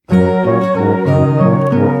Me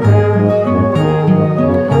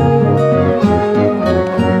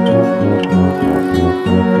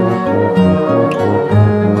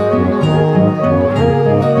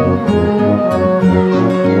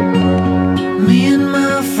and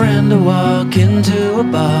my friend walk into a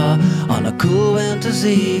bar on a cool winter's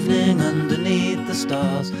evening underneath the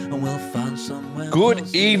stars, and we'll find somewhere.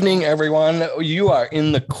 Good evening, everyone. You are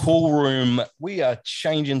in the cool room. We are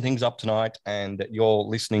changing things up tonight, and you're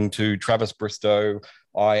listening to Travis Bristow.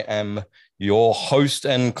 I am your host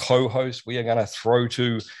and co-host. We are going to throw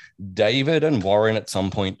to David and Warren at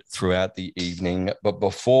some point throughout the evening. But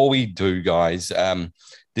before we do, guys,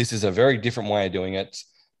 this is a very different way of doing it.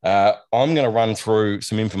 I'm going to run through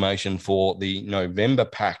some information for the November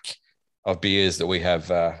pack of beers that we have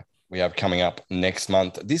coming up next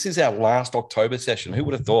month. This is our last October session. Who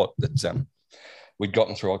would have thought that we'd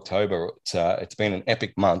gotten through October? It's been an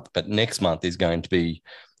epic month, but next month is going to be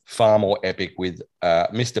far more epic with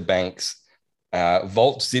Mr. Banks,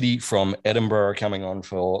 Vault City from Edinburgh coming on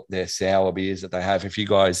for their sour beers that they have. If you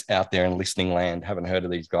guys out there in listening land haven't heard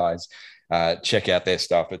of these guys, check out their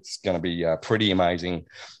stuff. It's going to be pretty amazing.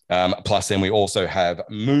 Plus, then we also have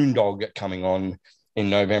Moondog coming on in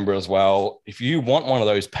November as well. If you want one of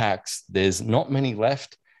those packs, there's not many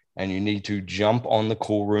left, and you need to jump on the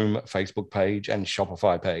Cool Room Facebook page and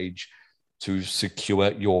Shopify page to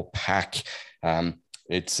secure your pack.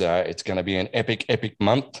 It's going to be an epic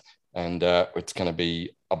month, and it's going to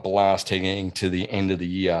be a blast heading to the end of the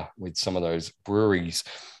year with some of those breweries.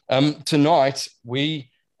 Tonight, we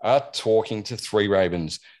are talking to Three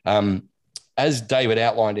Ravens. As David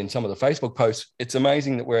outlined in some of the Facebook posts, it's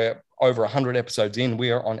amazing that we're over 100 episodes in.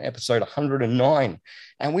 We are on episode 109,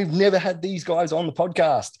 and we've never had these guys on the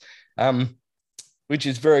podcast, which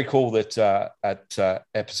is very cool that at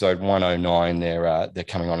episode 109, they're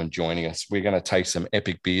coming on and joining us. We're going to taste some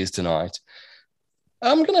epic beers tonight.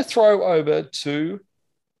 I'm going to throw over to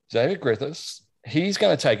David Griffiths. He's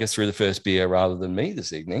going to take us through the first beer rather than me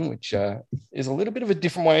this evening, which is a little bit of a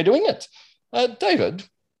different way of doing it. David,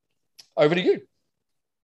 over to you.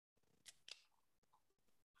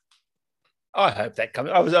 I hope that comes.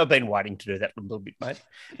 I've been waiting to do that a little bit, mate.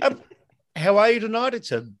 How are you tonight?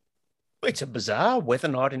 It's a bizarre weather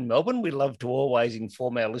night in Melbourne. We love to always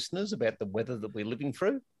inform our listeners about the weather that we're living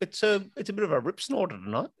through. It's a bit of a rip snorter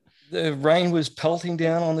tonight. The rain was pelting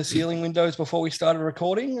down on the ceiling windows before we started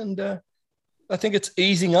recording, and I think it's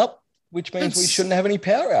easing up, which means we shouldn't have any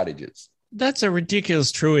power outages. That's a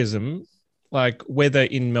ridiculous truism, like weather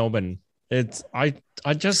in Melbourne. I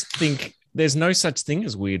just think there's no such thing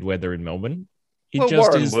as weird weather in Melbourne.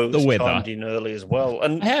 Warren is Wills the weather. chimed in early as well,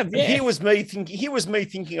 and here was me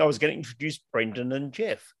thinking I was going to introduce Brendan and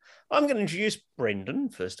Jeff. I'm going to introduce Brendan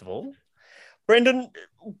first of all. Brendan,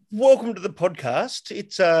 welcome to the podcast.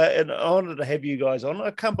 It's an honour to have you guys on.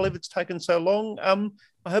 I can't believe it's taken so long.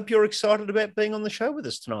 I hope you're excited about being on the show with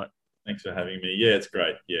us tonight. Thanks for having me. Yeah, it's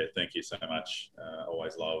great. Yeah, thank you so much.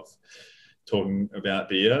 Always love talking about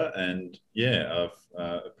beer, and yeah,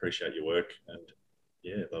 I've appreciate your work, and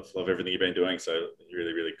yeah, love everything you've been doing. So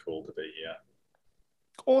really, really cool to be here.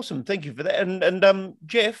 Awesome, thank you for that. And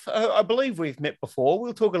Jeff, I believe we've met before.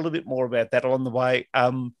 We'll talk a little bit more about that along the way.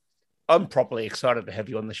 I'm properly excited to have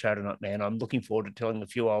you on the show tonight, man. I'm looking forward to telling a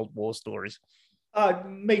few old war stories.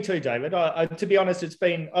 Me too, David. To be honest,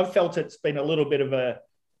 I've felt it's been a little bit of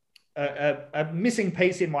a missing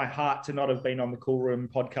piece in my heart to not have been on the Cool Room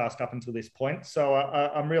podcast up until this point. So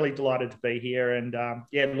I'm really delighted to be here, and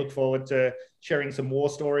look forward to sharing some war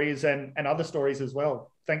stories and other stories as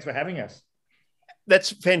well. Thanks for having us.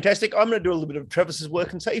 That's fantastic. I'm going to do a little bit of Travis's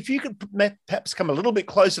work and say, if you could perhaps come a little bit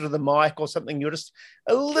closer to the mic or something, you're just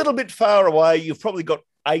a little bit far away. You've probably got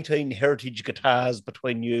 18 heritage guitars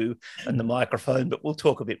between you and the microphone, but we'll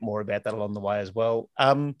talk a bit more about that along the way as well.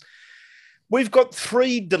 We've got four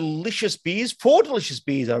delicious beers,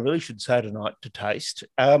 I really should say tonight, to taste.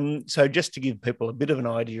 So just to give people a bit of an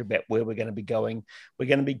idea about where we're going to be going, we're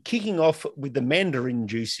going to be kicking off with the Mandarin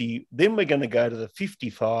Juicy, then we're going to go to the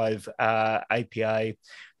 55 APA,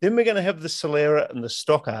 then we're going to have the Solera and the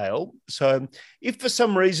Stock Ale. So if for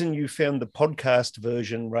some reason you found the podcast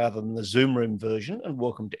version rather than the Zoom Room version, and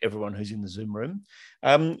welcome to everyone who's in the Zoom Room,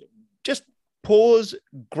 just pause,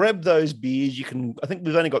 grab those beers. I think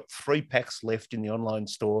we've only got 3 packs left in the online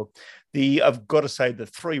store. I've got to say the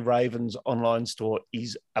Three Ravens online store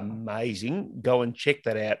is amazing. Go and check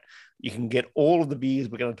that out. You can get all of the beers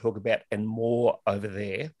we're going to talk about and more over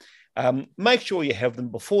there. Make sure you have them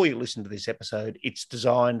before you listen to this episode. It's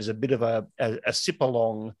designed as a bit of a sip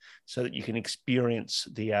along so that you can experience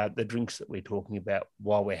the drinks that we're talking about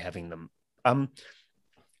while we're having them.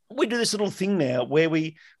 we do this little thing now where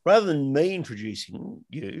we, rather than me introducing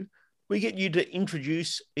you, we get you to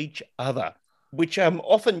introduce each other, which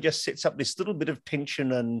often just sets up this little bit of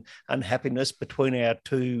tension and unhappiness between our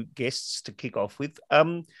two guests to kick off with.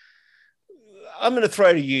 I'm going to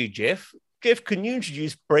throw to you, Jeff. Jeff, can you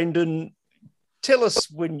introduce Brendan? Tell us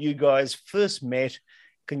when you guys first met.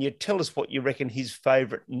 Can you tell us what you reckon his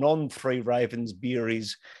favourite non-Three Ravens beer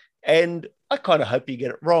is? And I kind of hope you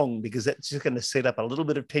get it wrong, because that's just going to set up a little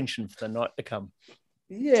bit of tension for the night to come.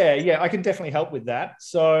 Yeah, I can definitely help with that.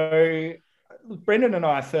 So Brendan and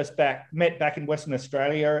I first met back in Western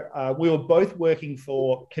Australia. We were both working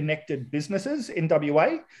for connected businesses in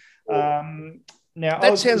WA. Now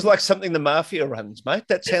that sounds like something the mafia runs, mate.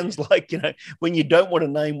 That sounds like, when you don't want to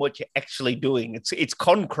name what you're actually doing. It's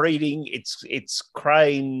concreting, it's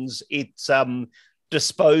cranes, it's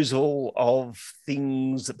disposal of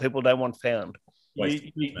things that people don't want found.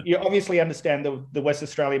 You obviously understand the West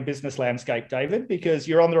Australian business landscape, David, because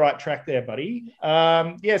you're on the right track there, buddy.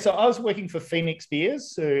 So I was working for Phoenix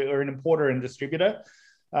Beers, who are an importer and distributor.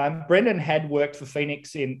 Brendan had worked for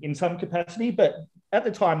Phoenix in some capacity, but at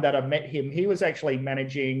the time that I met him, he was actually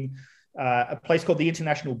managing a place called the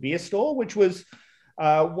International Beer Store, which was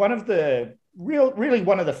one of the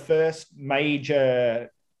first major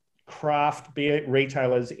craft beer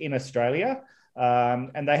retailers in Australia.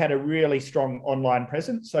 And they had a really strong online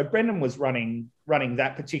presence. So Brendan was running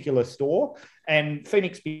that particular store, and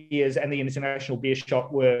Phoenix Beers and the International Beer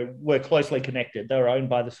Shop were closely connected. They were owned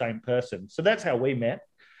by the same person. So that's how we met.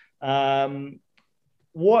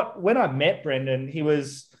 When I met Brendan, he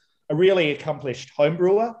was a really accomplished home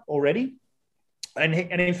brewer already. And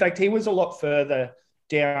in fact, he was a lot further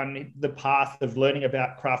down the path of learning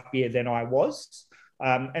about craft beer than I was.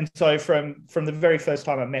 And so from the very first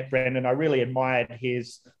time I met Brendan, I really admired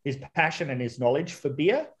his passion and his knowledge for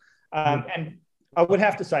beer. And I would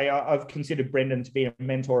have to say I've considered Brendan to be a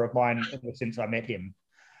mentor of mine ever since I met him.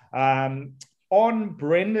 On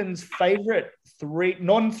Brendan's favourite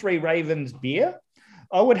non-Three Ravens beer,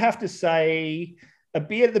 I would have to say the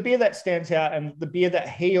beer that stands out, and the beer that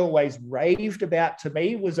he always raved about to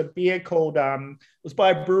me, was a beer called, it was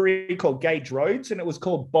by a brewery called Gage Roads, and it was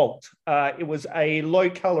called Bolt. It was a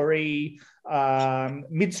low-calorie,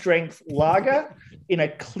 mid-strength lager in a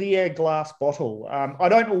clear glass bottle. I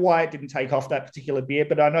don't know why it didn't take off, that particular beer,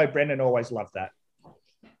 but I know Brendan always loved that.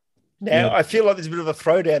 Now, I feel like there's a bit of a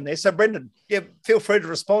throwdown there. So, Brendan, feel free to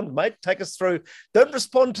respond, mate. Take us through. Don't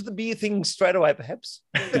respond to the beer thing straight away, perhaps.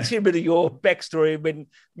 Let's hear a bit of your backstory, when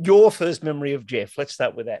your first memory of Jeff. Let's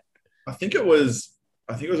start with that. I think it was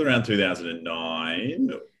around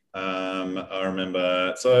 2009. I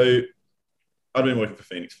remember. So I'd been working for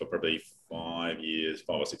Phoenix for probably 5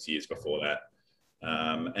 or 6 years before that.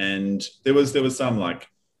 And there was some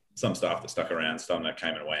staff that stuck around, some that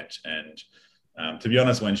came and went. And to be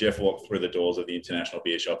honest, when Jeff walked through the doors of the International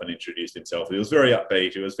Beer Shop and introduced himself, he was very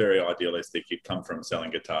upbeat. He was very idealistic. He'd come from selling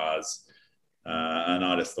guitars. And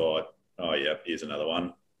I just thought, oh, yeah, here's another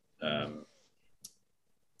one.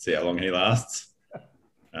 See how long he lasts.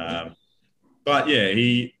 But, yeah,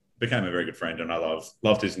 he became a very good friend, and I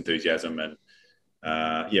loved his enthusiasm. And,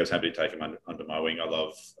 I was happy to take him under my wing. I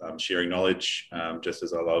love sharing knowledge, just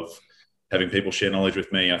as I love having people share knowledge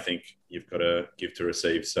with me. I think you've got to give to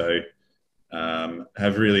receive. So,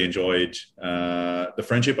 have really enjoyed the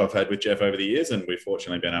friendship I've had with Jeff over the years, and we've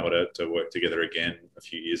fortunately been able to work together again a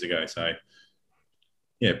few years ago. So,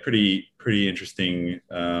 yeah, pretty interesting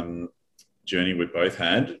journey we both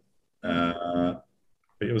had. But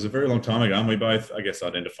it was a very long time ago, and we both, I guess,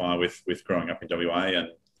 identify with growing up in WA, and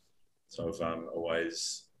sort of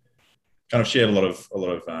always kind of shared a lot of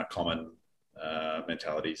common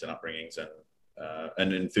mentalities and upbringings,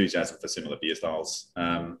 and enthusiasm for similar beer styles.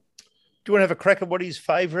 Do you want to have a crack at what his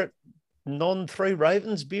favourite non-Three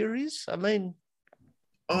Ravens beer is? I mean,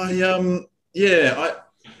 I guess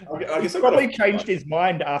He's probably changed his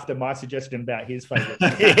mind after my suggestion about his favourite.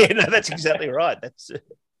 Yeah, no, that's exactly right.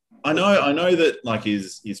 I know that like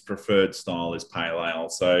his preferred style is pale ale,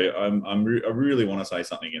 so I really want to say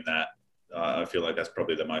something in that. I feel like that's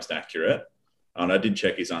probably the most accurate. And I did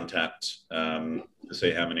check his Untapped to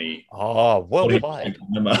see how many. Oh, well played.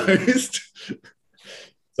 The most.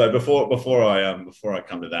 So before I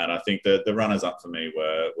come to that, I think the runners up for me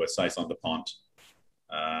were Saison de Pont.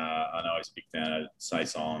 I know he's a big fan of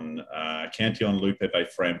Saison. Cantillon Loup Pepe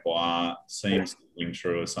Framboise seems to ring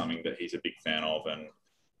true as something that he's a big fan of, and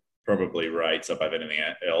probably rates above anything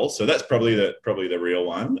else. So that's probably the real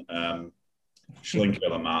one.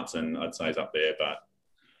 Schlenkerla Marzen, I'd say, is up there, but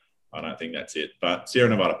I don't think that's it. But Sierra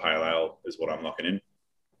Nevada Pale Ale is what I'm locking in.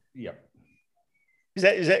 Yep.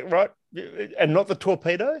 Is that right, And not the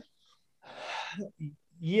Torpedo?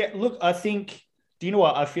 Yeah, look, I think, do you know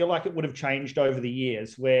what? I feel like it would have changed over the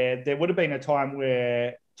years, where there would have been a time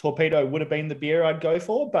where Torpedo would have been the beer I'd go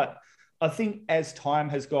for. But I think as time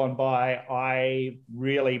has gone by, I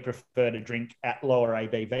really prefer to drink at lower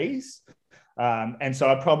ABVs. And so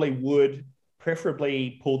I probably would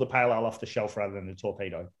preferably pull the pale ale off the shelf rather than the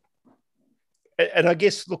Torpedo. And I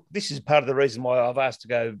guess, look, this is part of the reason why I've asked to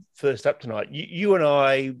go first up tonight. You and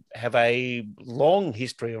I have a long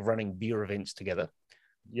history of running beer events together.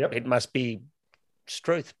 Yep. It must be,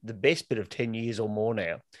 Struth, the best bit of 10 years or more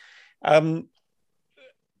now.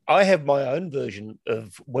 I have my own version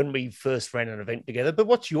of when we first ran an event together, but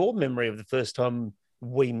what's your memory of the first time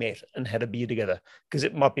we met and had a beer together? Because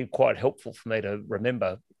it might be quite helpful for me to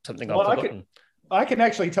remember something I've forgotten. I can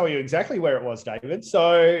actually tell you exactly where it was, David.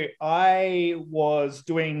 So I was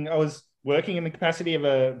working in the capacity of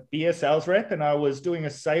a beer sales rep, and I was doing a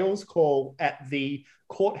sales call at the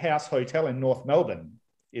Courthouse Hotel in North Melbourne,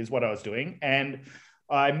 is what I was doing. And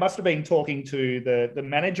I must have been talking to the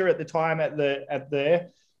manager at the time at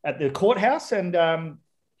the courthouse, and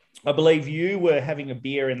I believe you were having a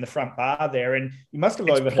beer in the front bar there, and you must have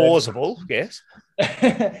overheard. Plausible, yes.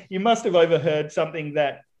 You must have overheard something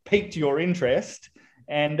that piqued your interest,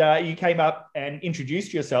 and you came up and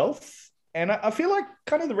introduced yourself. And I feel like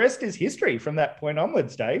kind of the rest is history from that point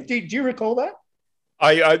onwards, Dave. Do you recall that?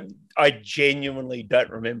 I genuinely don't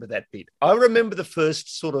remember that bit. I remember the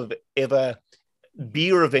first sort of ever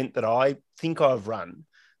beer event that I think I've run,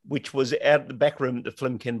 which was out the back room at the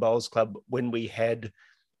Flemken Bowls Club when we had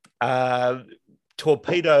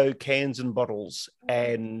Torpedo cans and bottles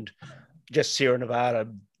and just Sierra Nevada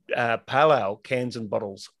Pale Ale cans and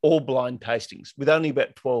bottles, all blind tastings with only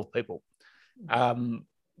about 12 people,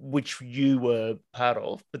 which you were part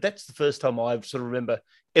of. But that's the first time I sort of remember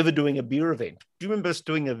ever doing a beer event. Do you remember us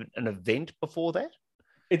doing an event before that?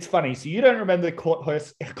 It's funny. So you don't remember the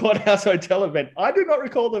Courthouse Hotel event. I do not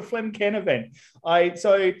recall the Flemken event. I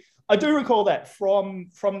do recall that from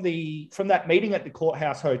that meeting at the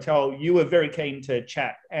Courthouse Hotel, you were very keen to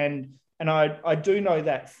chat. And I do know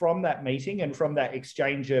that from that meeting and from that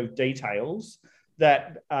exchange of details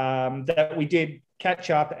that we did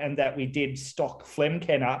catch up and that we did stock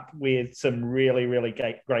Flemken up with some really, really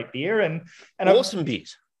great beer and awesome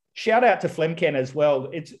beers. Shout out to Flemken as well.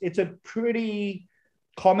 It's a pretty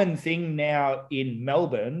common thing now in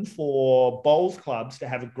Melbourne for bowls clubs to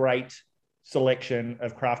have a great selection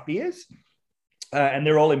of craft beers. And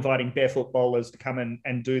they're all inviting barefoot bowlers to come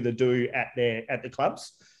and do at the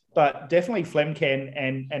clubs. But definitely Flemken,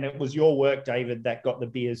 and it was your work, David, that got the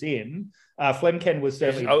beers in. Flemken was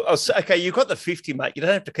certainly... Okay, you got the 50, mate. You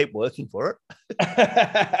don't have to keep working for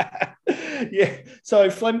it. Yeah, so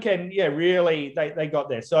Flemken, yeah, really, they got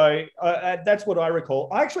there. So that's what I recall.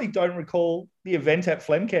 I actually don't recall the event at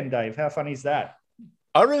Flemken, Dave. How funny is that?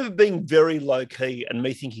 I remember being very low-key and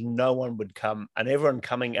me thinking no one would come and everyone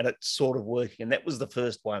coming and it's sort of working. And that was the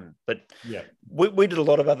first one. But yeah, we did a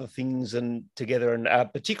lot of other things together, and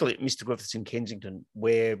particularly at Mr. Griffiths in Kensington,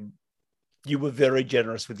 where you were very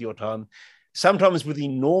generous with your time, sometimes with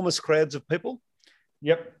enormous crowds of people.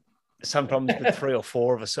 Yep. Sometimes with 3 or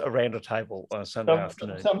 4 of us around a table on a Sunday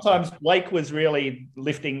afternoon. Sometimes Blake was really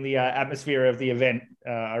lifting the atmosphere of the event,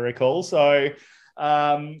 I recall. So...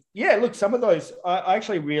 look, some of those, I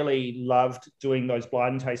actually really loved doing those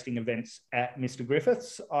blind tasting events at Mr.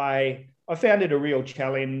 Griffiths. I found it a real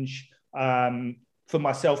challenge for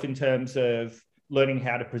myself in terms of learning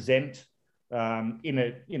how to present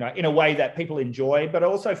in a way that people enjoy, but I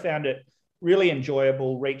also found it really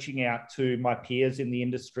enjoyable reaching out to my peers in the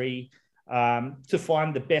industry to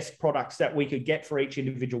find the best products that we could get for each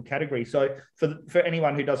individual category. So for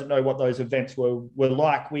anyone who doesn't know what those events were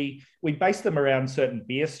like, we based them around certain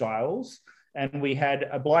beer styles, and we had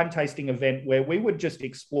a blind tasting event where we would just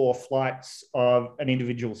explore flights of an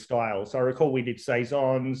individual style. So I recall we did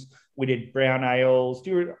saisons, we did brown ales.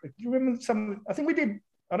 Do you remember some? I think we did.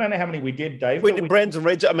 I don't know how many we did, Dave. We did brands and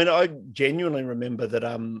reds. I mean, I genuinely remember that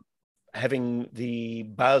having the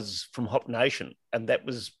buzz from Hop Nation, and that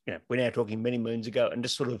was, we're now talking many moons ago, and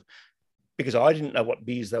just sort of, because I didn't know what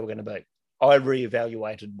beers they were going to be, I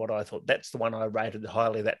reevaluated what I thought. That's the one I rated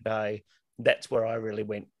highly that day. That's where I really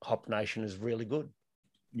went, Hop Nation is really good.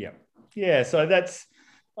 Yeah. So that's,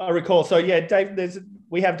 I recall. So yeah, Dave,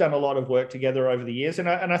 we have done a lot of work together over the years, and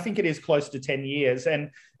I think it is close to 10 years.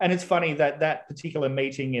 And it's funny that particular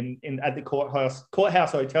meeting at the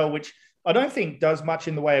Courthouse Hotel, which I don't think does much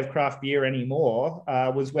in the way of craft beer anymore,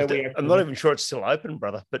 was where I'm not even sure it's still open,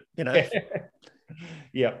 brother, but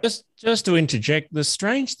Yeah. Just to interject, the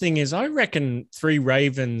strange thing is I reckon Three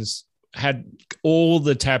Ravens had all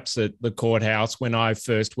the taps at the courthouse when I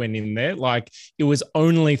first went in there. Like it was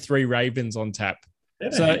only Three Ravens on tap.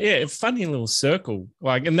 So yeah, funny little circle.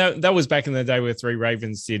 Like, and that was back in the day where Three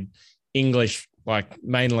Ravens did English, like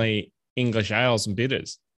mainly English ales and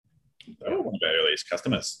bitters. They were one of our earliest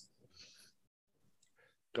customers.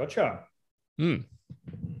 Gotcha.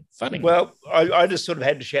 Funny. Well, I just sort of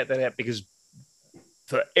had to shout that out because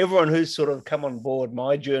for everyone who's sort of come on board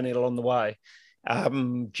my journey along the way,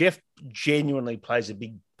 Jeff genuinely plays a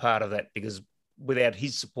big part of that, because without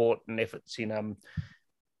his support and efforts in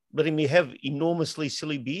letting me have enormously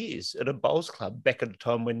silly beers at a bowls club back at a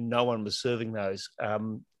time when no one was serving those,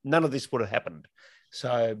 none of this would have happened.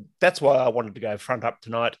 So that's why I wanted to go front up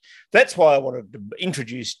tonight. That's why I wanted to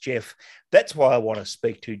introduce Jeff. That's why I want to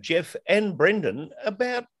speak to Jeff and Brendan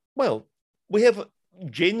about, well, we have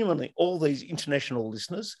genuinely all these international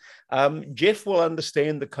listeners. Jeff will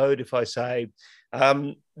understand the code if I say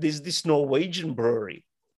there's this Norwegian brewery,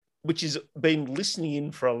 which has been listening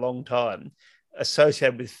in for a long time,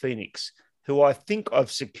 associated with Phoenix, who I think I've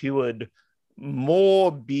secured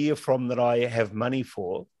more beer from than I have money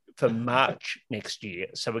for March next year.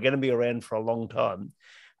 So we're going to be around for a long time.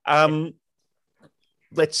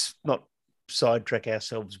 Let's not sidetrack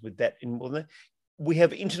ourselves with that. We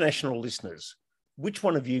have international listeners. Which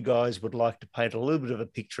one of you guys would like to paint a little bit of a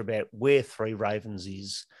picture about where Three Ravens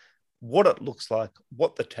is, what it looks like,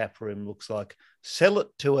 what the tap room looks like? Sell it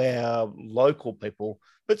to our local people,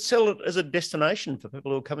 but sell it as a destination for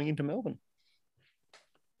people who are coming into Melbourne.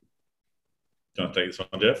 Do you want to take this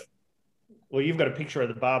one, Jeff? Well, you've got a picture of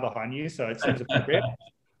the bar behind you, so it seems appropriate.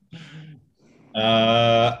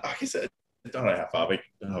 I guess I don't know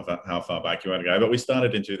how far back you want to go, but we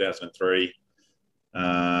started in 2003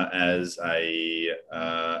 as a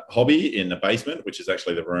hobby in the basement, which is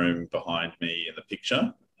actually the room behind me in the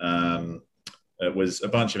picture. It was a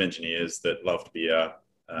bunch of engineers that loved beer,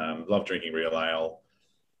 loved drinking real ale.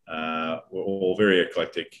 Were all very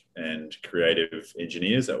eclectic and creative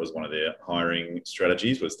engineers. That was one of their hiring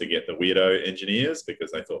strategies, was to get the weirdo engineers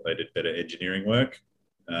because they thought they did better engineering work.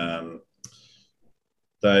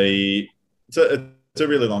 It's a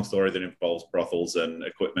really long story that involves brothels and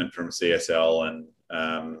equipment from CSL and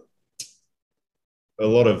a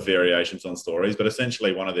lot of variations on stories. But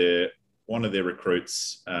essentially, one of their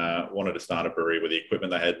recruits wanted to start a brewery with the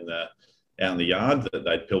equipment they had out in the yard that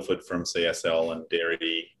they'd pilfered from CSL and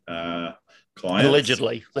dairy clients.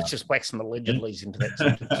 Allegedly. Let's just whack some allegedlys into that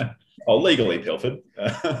sentence. Legally pilfered.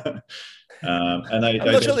 And I'm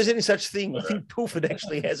not sure there's any such thing. I think pilfered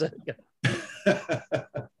actually has a... I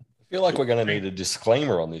feel like we're going to need a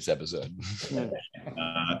disclaimer on this episode.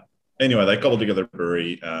 Anyway, they cobbled together a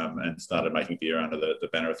brewery and started making beer under the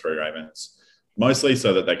banner of Three Ravens, mostly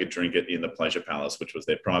so that they could drink it in the Pleasure Palace, which was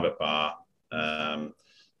their private bar.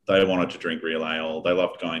 They wanted to drink real ale. They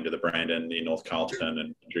loved going to the Brandon in North Carlton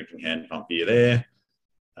and drinking hand pump beer there.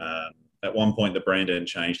 At one point, the Brandon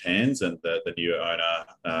changed hands, and the new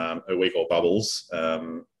owner, who we call Bubbles,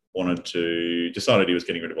 decided he was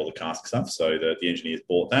getting rid of all the cask stuff. So the engineers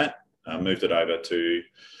bought that, moved it over to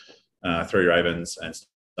Three Ravens, and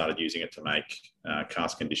started using it to make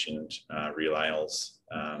cask conditioned real ales,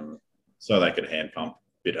 so they could hand pump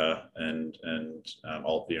bitter and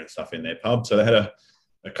old beer and stuff in their pub. So they had a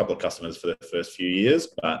couple of customers for the first few years,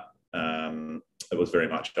 but it was very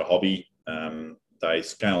much a hobby. They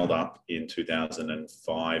scaled up in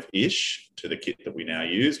 2005-ish to the kit that we now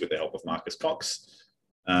use with the help of Marcus Cox.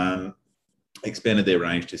 Expanded their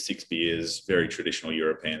range to 6 beers, very traditional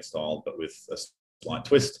European style, but with a slight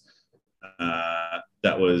twist.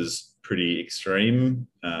 That was pretty extreme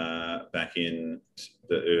back in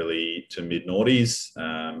the early to mid noughties.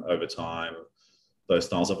 Over time, those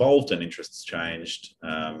styles evolved and interests changed.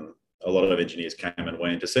 A lot of engineers came and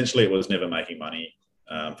went. Essentially, it was never making money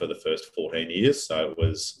for the first 14 years. So it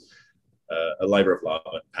was a labour of love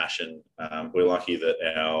and passion. We're lucky that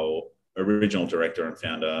our original director and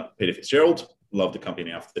founder, Peter Fitzgerald, loved the company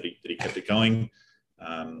enough that he kept it going.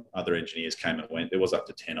 Other engineers came and went. There was up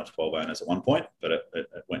to 10 or 12 owners at one point, but it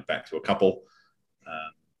went back to a couple.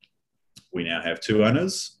 We now have 2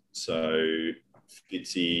 owners. So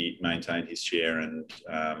Fitzy maintained his share and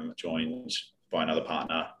joined by another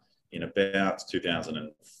partner in about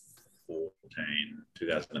 2014,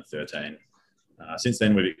 2013. Since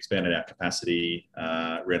then, we've expanded our capacity,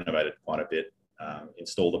 renovated quite a bit,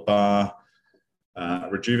 installed a bar,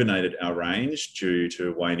 rejuvenated our range due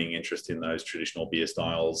to waning interest in those traditional beer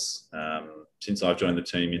styles. Since I've joined the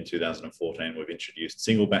team in 2014, we've introduced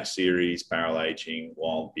single batch series, barrel aging,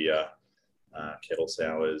 wild beer, kettle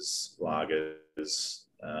sours, lagers,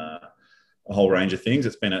 a whole range of things.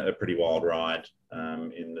 It's been a pretty wild ride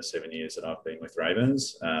in the 7 years that I've been with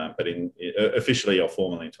Ravens. But officially or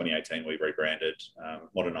formally in 2018, we rebranded,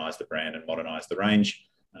 modernised the brand and modernised the range.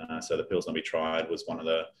 So the Pilsner Triad was one of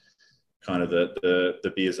the kind of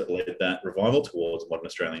the beers that led that revival towards modern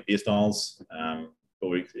Australian beer styles. But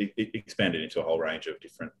we expanded into a whole range of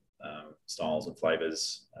different styles and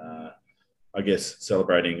flavours. I guess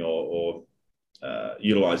celebrating or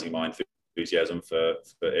utilising my enthusiasm for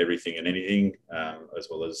everything and anything, as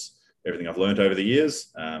well as everything I've learned over the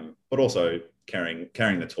years, but also carrying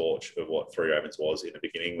the torch of what Three Ravens was in the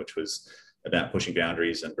beginning, which was about pushing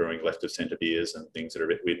boundaries and brewing left of centre beers and things that are a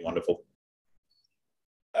bit weird and wonderful.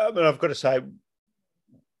 But I've got to say,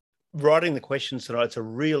 writing the questions tonight's a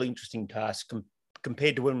really interesting task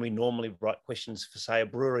compared to when we normally write questions for, say, a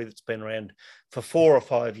brewery that's been around for 4 or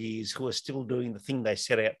 5 years who are still doing the thing they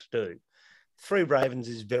set out to do. Three Ravens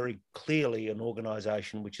is very clearly an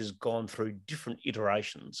organisation which has gone through different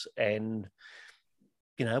iterations. And,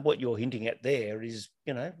 you know, what you're hinting at there is,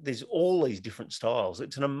 you know, there's all these different styles.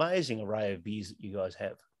 It's an amazing array of beers that you guys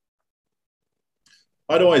have.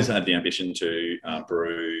 I'd always had the ambition to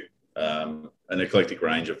brew an eclectic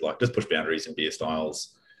range of, like, just push boundaries in beer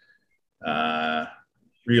styles,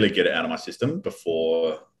 really get it out of my system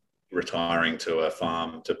before retiring to a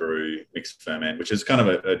farm to brew mixed ferment, which is kind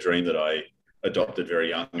of a dream that I adopted very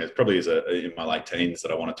young. It's probably in my late teens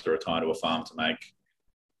that I wanted to retire to a farm to make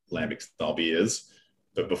lambic style beers.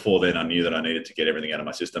 But before then, I knew that I needed to get everything out of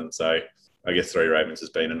my system. So I guess Three Ravens has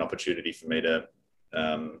been an opportunity for me to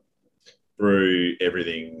brew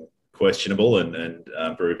everything questionable and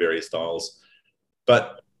brew various styles.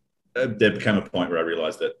 But there became a point where I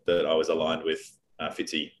realised that I was aligned with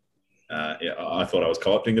Fitzy. I thought I was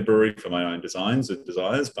co-opting the brewery for my own designs and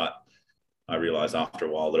desires, but I realised after a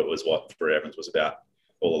while that it was what Three Ravens was about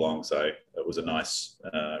all along. So it was a nice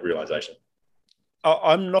realisation.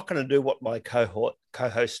 I'm not going to do what my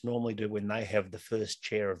co-hosts normally do when they have the first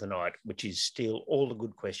chair of the night, which is steal all the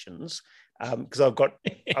good questions, because I've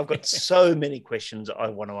got so many questions I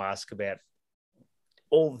want to ask about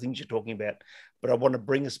all the things you're talking about, but I want to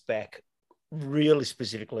bring us back really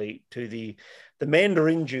specifically to the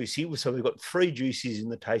Mandarin Juicy. So we've got 3 juicies in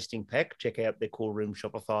the tasting pack. Check out their Cool Room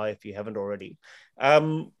Shopify if you haven't already.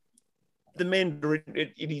 The Mandarin,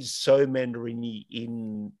 it is so Mandarin-y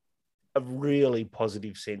in a really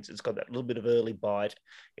positive sense. It's got that little bit of early bite.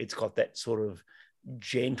 It's got that sort of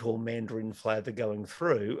gentle Mandarin flavour going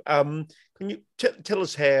through. Can you tell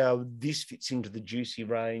us how this fits into the Juicy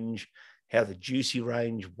range, how the Juicy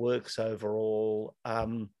range works overall?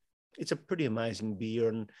 It's a pretty amazing beer,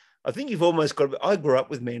 and I think you've almost got. I grew up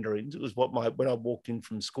with mandarins. It was when I walked in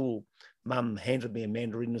from school, Mum handed me a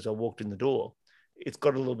mandarin as I walked in the door. It's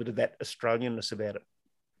got a little bit of that Australianness about it.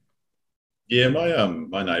 Yeah,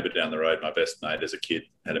 my neighbour down the road, my best mate as a kid,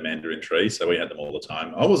 had a mandarin tree, so we had them all the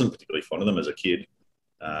time. I wasn't particularly fond of them as a kid,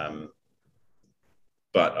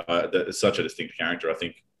 but it's such a distinct character. I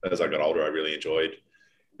think as I got older, I really enjoyed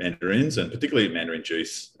mandarins, and particularly mandarin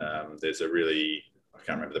juice. There's a really, I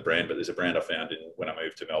can't remember the brand, but there's a brand I found when I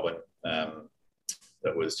moved to Melbourne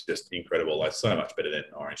that was just incredible, like so much better than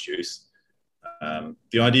orange juice.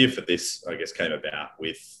 The idea for this, I guess, came about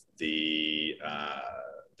with the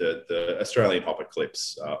Australian Hop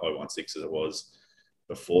Eclipse 016 as it was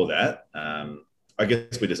before that. I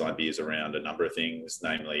guess we designed beers around a number of things,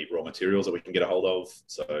 namely raw materials that we can get a hold of,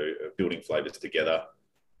 so building flavours together.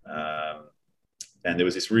 And there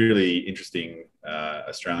was this really interesting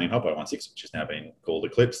Australian Hop 016, which has now been called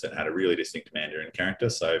Eclipse, that had a really distinct Mandarin character.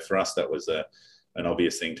 So for us, that was an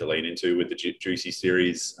obvious thing to lean into with the Juicy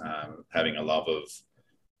series, having a love of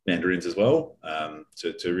mandarins as well,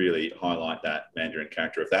 to really highlight that Mandarin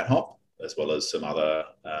character of that hop, as well as some other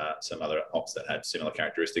hops that had similar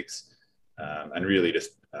characteristics, and really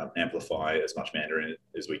just amplify as much Mandarin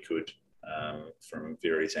as we could from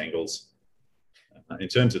various angles. In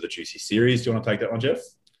terms of the Juicy series, do you want to take that one, Jeff?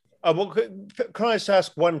 Well, can I just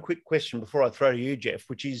ask one quick question before I throw to you, Jeff,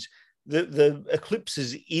 which is the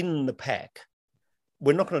Eclipses in the pack.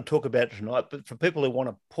 We're not going to talk about it tonight, but for people who want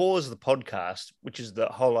to pause the podcast, which is the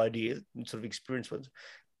whole idea, sort of experience ones,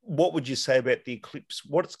 what would you say about the Eclipse?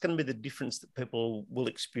 What's going to be the difference that people will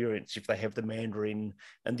experience if they have the Mandarin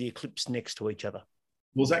and the Eclipse next to each other?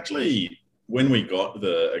 Well, it's actually, when we got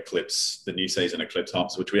the Eclipse, the new season Eclipse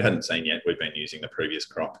hops, which we hadn't seen yet, we've been using the previous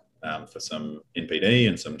crop for some NPD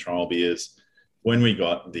and some trial beers. When we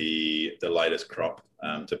got the latest crop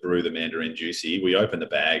to brew the Mandarin Juicy, we opened the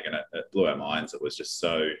bag and it blew our minds. It was just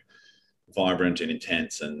so vibrant and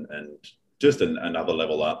intense and just another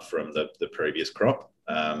level up from the previous crop.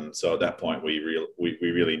 So at that point, we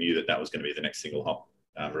really knew that was going to be the next single hop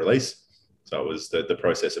release. So it was the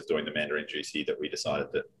process of doing the Mandarin Juicy that we decided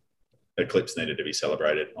that Eclipse needed to be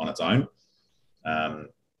celebrated on its own.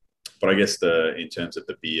 But I guess in terms of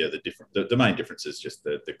the beer, the main difference is just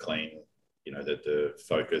the clean, the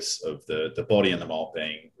focus of the body and the malt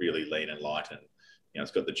being really lean and light, and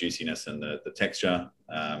it's got the juiciness and the texture,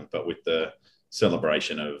 but with the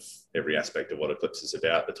celebration of every aspect of what Eclipse is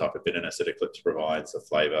about, the type of bitterness that Eclipse provides, the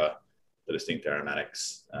flavour, the distinct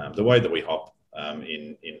aromatics, the way that we hop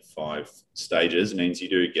in 5 stages means you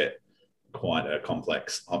do get quite a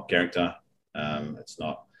complex hop character. It's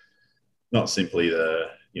not simply the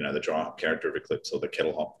dry hop character of Eclipse or the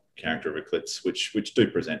kettle hop character of Eclipse, which do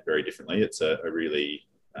present very differently. It's a really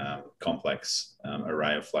complex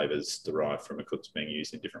array of flavors derived from Eclipse being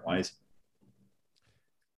used in different ways.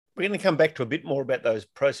 We're going to come back to a bit more about those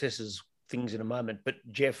processes things in a moment, but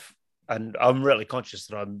Jeff, and I'm really conscious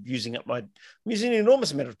that I'm using an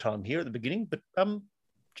enormous amount of time here at the beginning, but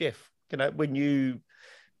Jeff, when you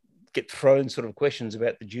get thrown sort of questions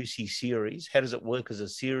about the Juicy series, how does it work as a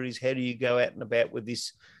series? How do you go out and about with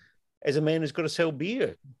this as a man who's got to sell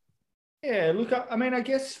beer? Yeah, look, I mean, I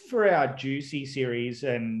guess for our Juicy series,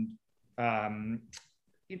 and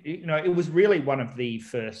it was really one of the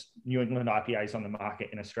first New England IPAs on the market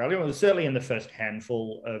in Australia. It was certainly in the first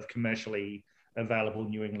handful of commercially available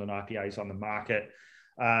New England IPAs on the market.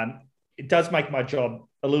 It does make my job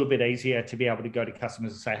a little bit easier to be able to go to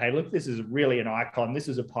customers and say, hey, look, this is really an icon. This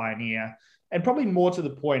is a pioneer. And probably more to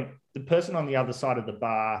the point, the person on the other side of the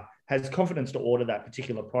bar has confidence to order that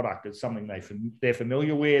particular product as something they're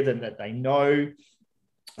familiar with and that they know.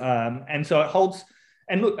 And so it holds,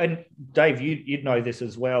 and look, and Dave, you'd know this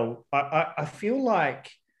as well. I feel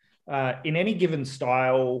like in any given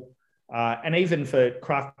style, and even for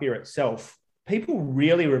craft beer itself, people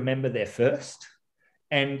really remember their first.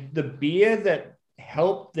 And the beer that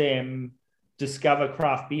helped them discover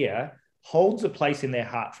craft beer holds a place in their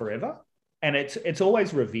heart forever. And it's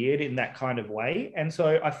always revered in that kind of way. And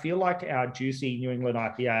so I feel like our Juicy New England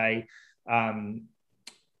IPA,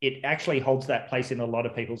 it actually holds that place in a lot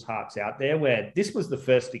of people's hearts out there, where this was the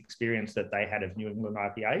first experience that they had of New England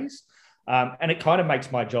IPAs. And it kind of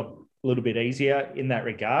makes my job a little bit easier in that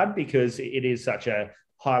regard, because it is such a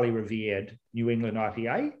highly revered New England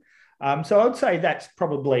IPA. So I would say that's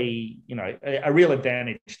probably, a real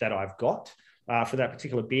advantage that I've got for that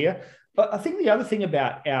particular beer. But I think the other thing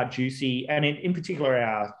about our Juicy, and in particular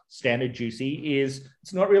our standard Juicy, is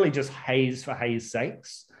it's not really just haze for haze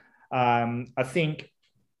sakes. I think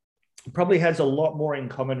it probably has a lot more in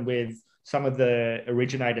common with some of the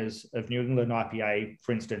originators of New England IPA,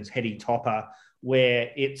 for instance, Heady Topper, where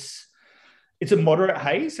it's a moderate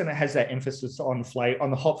haze and it has that emphasis on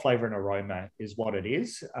the hop flavor and aroma is what it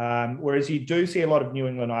is. Whereas you do see a lot of New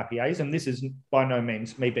England IPAs, and this is by no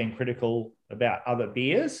means me being critical about other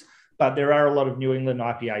beers, but there are a lot of New England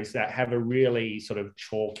IPAs that have a really sort of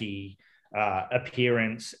chalky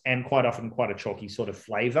appearance and quite often quite a chalky sort of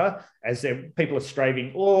flavor, as people are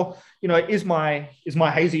striving, or, is my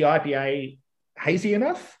hazy IPA hazy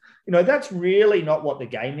enough? That's really not what the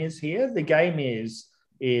game is here. The game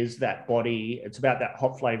is that body. It's about that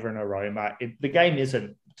hop flavor and aroma. The game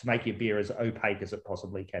isn't to make your beer as opaque as it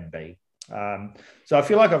possibly can be. So I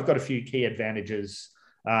feel like I've got a few key advantages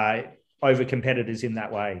over competitors in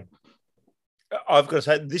that way. I've got to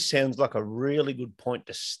say, this sounds like a really good point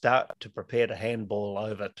to start to prepare to handball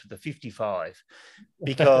over to the 55,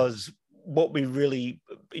 because what we're really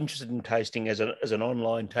interested in tasting as an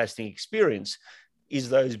online tasting experience is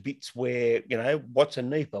those bits where, what's a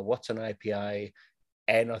NEPA, what's an APA.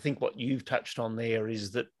 And I think what you've touched on there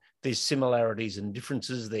is that there's similarities and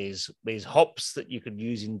differences. There's hops that you could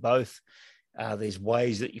use in both. There's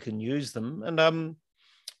ways that you can use them. And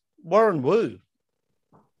Warren Wu,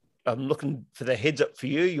 I'm looking for the heads up for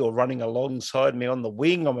you. You're running alongside me on the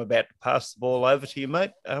wing. I'm about to pass the ball over to you,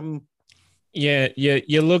 mate. Yeah,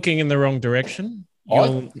 you're looking in the wrong direction.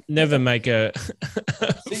 You'll never make a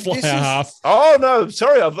fly half. Oh no,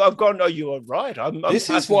 sorry, I've gone. No, you are right.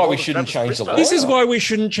 This is why we shouldn't change the law. This is why we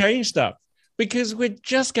shouldn't change stuff, because we're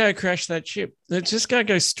just going to crash that ship. They're just going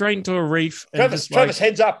to go straight into a reef. Travis,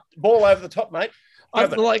 heads up, ball over the top, mate.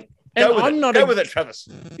 Go with it, Travis.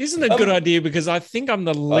 Isn't a good idea, because I think I'm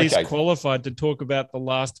the least qualified to talk about the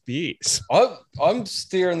last beers. I'm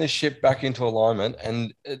steering the ship back into alignment,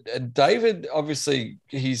 and David, obviously,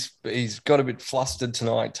 he's got a bit flustered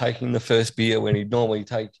tonight taking the first beer when he'd normally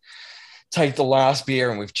take the last beer,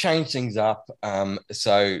 and we've changed things up.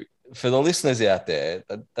 So for the listeners out there,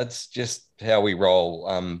 that's just how we roll.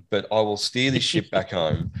 But I will steer this ship back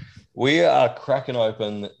home. We are cracking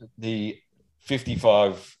open the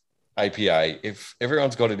 55 APA. If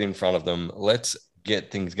everyone's got it in front of them, let's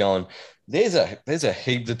get things going. There's a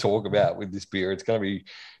heap to talk about with this beer. It's going to be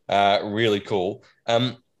really cool.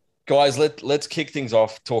 Guys, let's kick things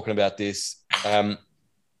off talking about this. Tell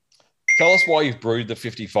us why you've brewed the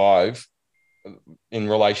 55 in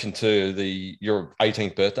relation to your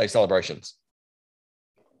 18th birthday celebrations.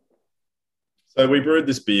 So we brewed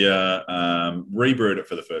this beer, rebrewed it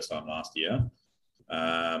for the first time last year.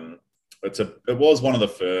 It was one of the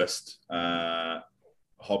first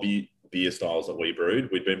hobby beer styles that we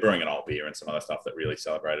brewed. We'd been brewing an old beer and some other stuff that really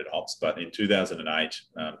celebrated hops. But in 2008,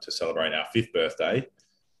 to celebrate our 5th birthday,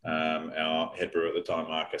 our head brewer at the time,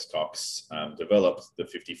 Marcus Cox, developed the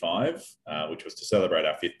 55, which was to celebrate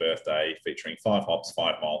our 5th birthday, featuring 5 hops,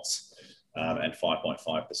 5 malts, and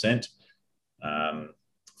 5.5%.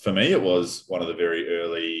 For me, it was one of the very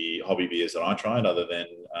early hobby beers that I tried, other than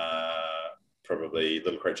probably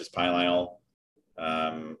Little Creatures Pale Ale.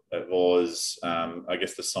 It was, I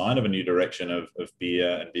guess, the sign of a new direction of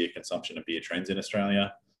beer and beer consumption and beer trends in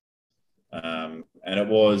Australia. And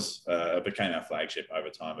it became our flagship over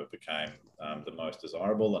time. It became the most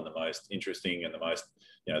desirable and the most interesting and the most,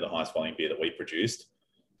 the highest volume beer that we produced.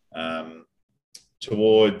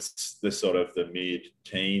 Towards the sort of the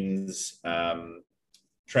mid-teens,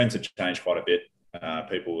 trends had changed quite a bit.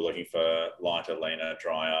 People were looking for lighter, leaner,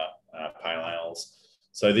 drier pale ales.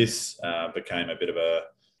 So this became a bit of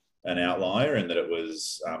an outlier in that it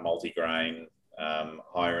was multi-grain,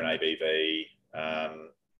 higher in ABV,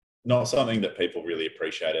 not something that people really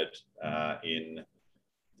appreciated in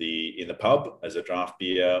the pub as a draft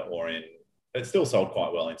beer, or it still sold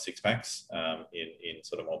quite well in 6-packs in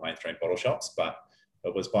sort of more mainstream bottle shops, but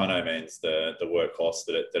it was by no means the workhorse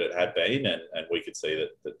that it had been, and we could see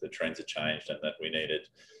that the trends had changed and that we needed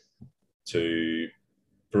to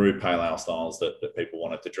brew pale ale styles that people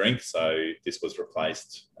wanted to drink. So this was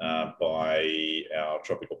replaced by our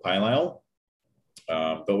tropical pale ale.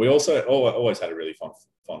 But we also always had a really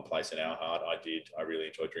fond place in our heart. I really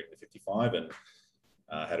enjoyed drinking the 55 and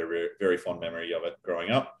had a very fond memory of it growing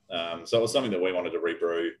up. So it was something that we wanted to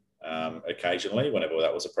rebrew occasionally whenever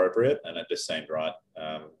that was appropriate, and it just seemed right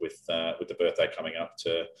with the birthday coming up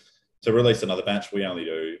to release another batch. We only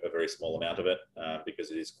do a very small amount of it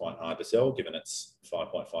because it is quite hard to sell, given its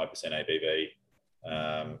 5.5% ABV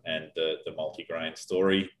and the multi-grain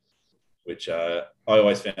story, which I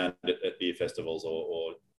always found at beer festivals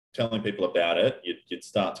or telling people about it, you'd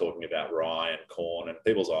start talking about rye and corn, and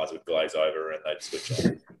people's eyes would glaze over and they'd switch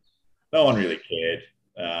on. No one really cared.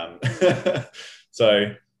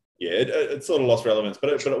 So yeah, it sort of lost relevance, but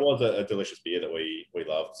it was a delicious beer that we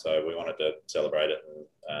loved. So we wanted to celebrate it,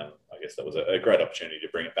 and I guess that was a great opportunity to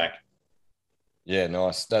bring it back. Yeah,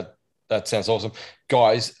 nice. That sounds awesome,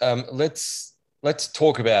 guys. Let's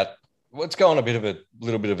talk about. Let's go on a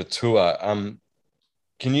little bit of a tour.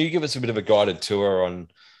 Can you give us a bit of a guided tour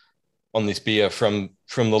on this beer from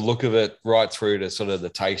the look of it right through to sort of the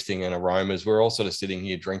tasting and aromas? We're all sort of sitting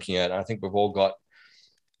here drinking it, and I think we've all got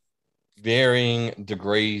varying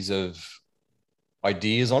degrees of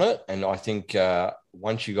ideas on it. And I think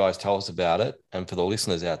once you guys tell us about it, and for the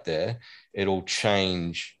listeners out there, it'll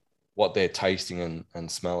change what they're tasting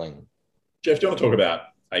and smelling. Jeff, do you want to talk about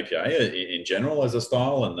APA in general as a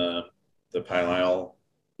style and the pale ale,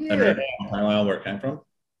 and pale ale, where it came from?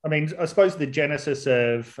 I mean, I suppose the genesis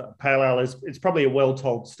of pale ale it's probably a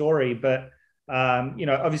well-told story, but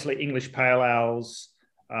obviously English pale ales,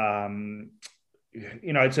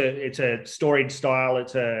 it's a storied style.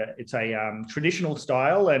 It's a traditional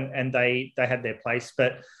style, and they had their place.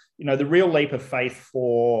 But the real leap of faith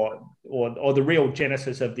or the real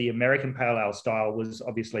genesis of the American pale ale style was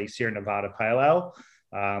obviously Sierra Nevada Pale Ale,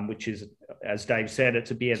 which is, as Dave said, it's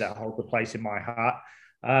a beer that holds a place in my heart.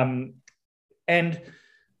 And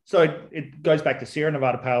so it goes back to Sierra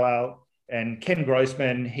Nevada Pale Ale, and Ken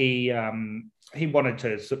Grossman. He wanted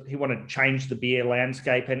to change the beer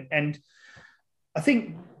landscape, and I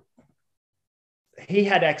think he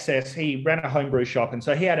had access. He ran a homebrew shop, and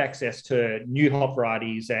so he had access to new hop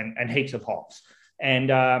varieties and heaps of hops, and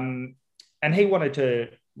he wanted to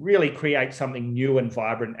really create something new and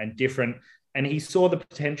vibrant and different. And he saw the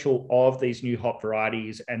potential of these new hop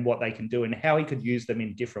varieties and what they can do and how he could use them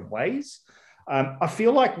in different ways. I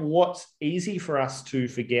feel like what's easy for us to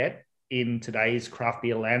forget in today's craft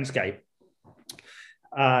beer landscape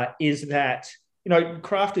is that,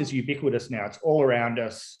 craft is ubiquitous now. It's all around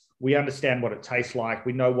us. We understand what it tastes like.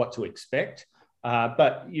 We know what to expect.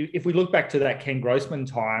 But if we look back to that Ken Grossman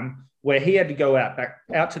time, where he had to go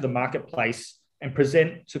out to the marketplace and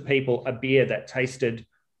present to people a beer that tasted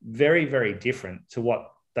very, very different to what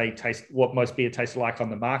most beer tastes like on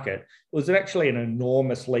the market, it was actually an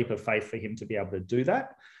enormous leap of faith for him to be able to do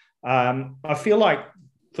that. I feel like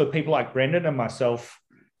for people like Brendan and myself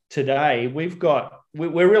today,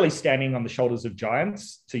 we're really standing on the shoulders of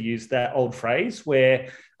giants, to use that old phrase, where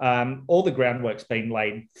all the groundwork's been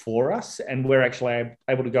laid for us, and we're actually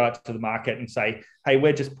able to go out to the market and say, hey,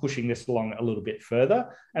 we're just pushing this along a little bit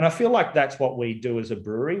further. And I feel like that's what we do as a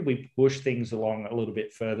brewery. We push things along a little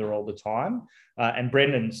bit further all the time. And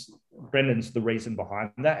Brendan's the reason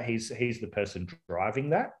behind that. He's the person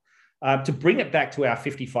driving that. To bring it back to our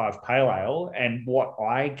 55 Pale Ale and what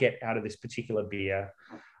I get out of this particular beer,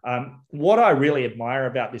 what I really admire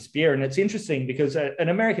about this beer, and it's interesting because an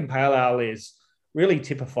American Pale Ale is really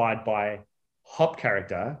typified by hop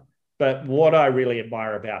character, but what I really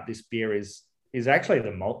admire about this beer is actually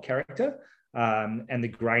the malt character and the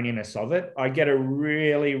graininess of it. I get a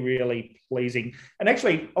really, really pleasing, and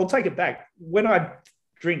actually, I'll take it back. When I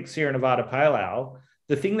drink Sierra Nevada Pale Ale,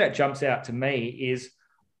 the thing that jumps out to me is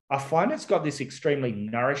I find it's got this extremely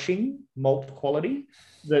nourishing malt quality.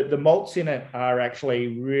 The malts in it are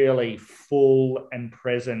actually really full and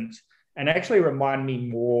present, and actually remind me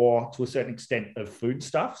more, to a certain extent, of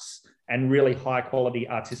foodstuffs and really high quality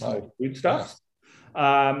artisanal foodstuffs.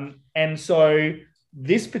 And so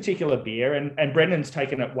this particular beer, and Brendan's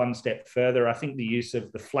taken it one step further. I think the use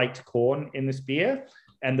of the flaked corn in this beer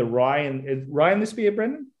and the rye in this beer,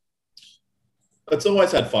 Brendan? It's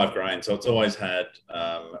always had 5 grains, so it's always had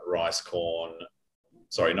rice, corn.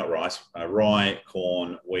 Sorry, not rice. Rye,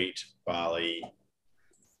 corn, wheat, barley.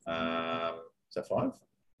 Is that 5?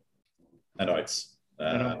 And oats.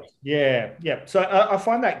 Yeah. So I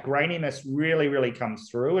find that graininess really, really comes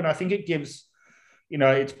through, and I think it gives,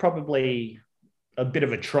 it's probably a bit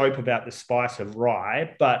of a trope about the spice of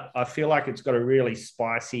rye, but I feel like it's got a really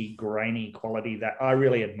spicy, grainy quality that I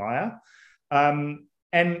really admire.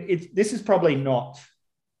 And this is probably not,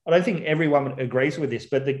 I don't think everyone agrees with this,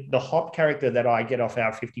 but the hop character that I get off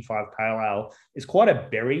our 55 Pale Ale is quite a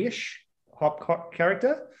berryish hop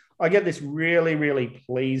character. I get this really, really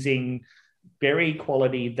pleasing berry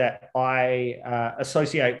quality that I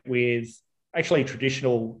associate with actually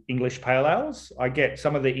traditional English Pale Ales. I get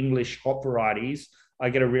some of the English hop varieties. I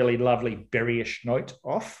get a really lovely berryish note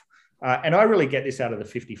off. And I really get this out of the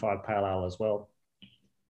 55 Pale Ale as well.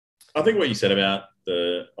 I think what you said about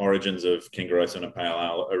the origins of King Goroso and Pale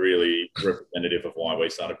Ale are really representative of why we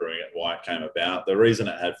started brewing it, why it came about. The reason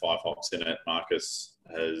it had 5 hops in it, Marcus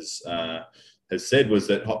has said, was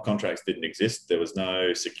that hop contracts didn't exist. There was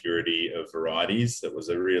no security of varieties. It was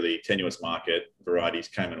a really tenuous market. Varieties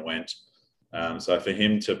came and went. So for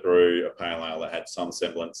him to brew a Pale Ale that had some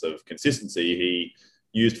semblance of consistency, he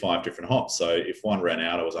used 5 different hops. So if one ran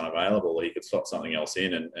out or was unavailable, he could slot something else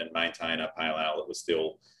in and maintain a Pale Ale that was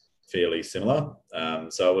still fairly similar.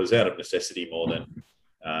 So it was out of necessity more than,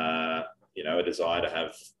 a desire to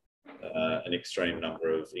have an extreme number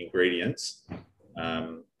of ingredients.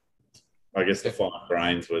 I guess the 5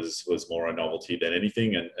 grains was more a novelty than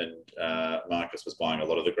anything. And Marcus was buying a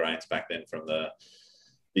lot of the grains back then from the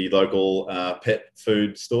local pet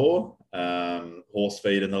food store, horse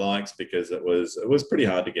feed and the likes, because it was pretty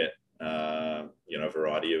hard to get, a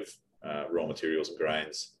variety of raw materials and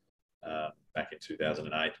grains back in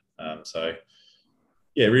 2008. So,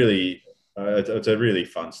 yeah, really, it's a really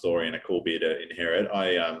fun story and a cool beer to inherit.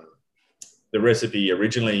 The recipe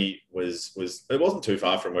originally was it wasn't too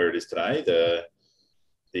far from where it is today.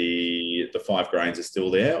 The 5 grains are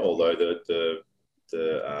still there, although the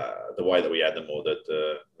way that we add them, or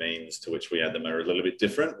the means to which we add them, are a little bit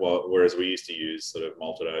different. Whereas we used to use sort of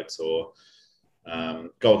malted oats or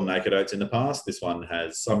golden naked oats in the past. This one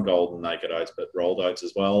has some golden naked oats, but rolled oats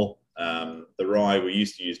as well. The rye, we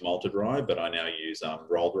used to use malted rye, but I now use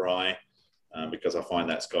rolled rye because I find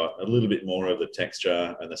that's got a little bit more of the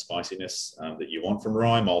texture and the spiciness that you want from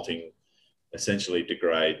rye. Malting essentially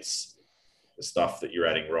degrades the stuff that you're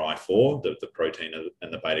adding rye for, the protein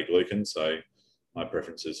and the beta glucan. So my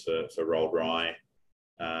preference is for rolled rye.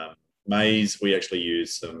 Maize, we actually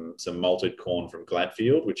use some malted corn from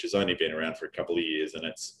Gladfield, which has only been around for a couple of years, and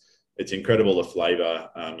it's incredible the flavour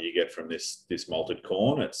you get from this malted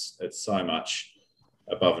corn. It's so much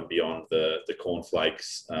above and beyond the corn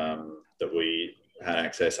flakes that we had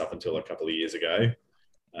access up until a couple of years ago.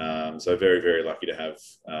 So very, very lucky to have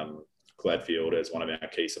Gladfield as one of our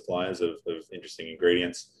key suppliers of interesting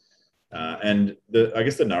ingredients. And I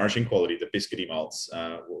guess the nourishing quality, the biscuity malts,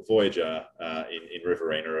 Voyager in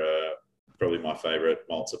Riverina are probably my favourite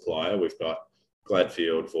malt supplier. We've got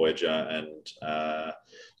Gladfield, Voyager, and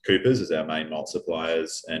Coopers as our main malt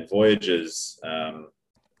suppliers. And Voyager's,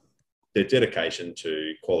 their dedication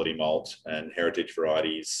to quality malt and heritage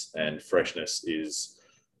varieties and freshness is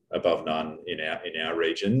above none in our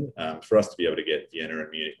region. For us to be able to get Vienna and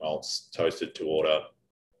Munich malts toasted to order,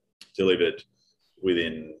 delivered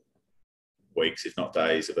within weeks, if not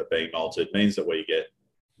days, of it being malted, means that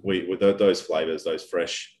with those flavors, those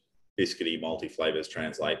fresh, biscuity, malty flavors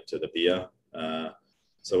translate to the beer.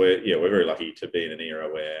 So we're very lucky to be in an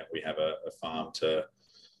era where we have a farm to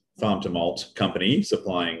malt company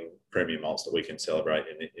supplying premium malts that we can celebrate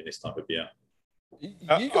in this type of beer.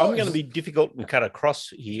 I'm going to be difficult and cut across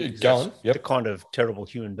here. Go on. Yep. The kind of terrible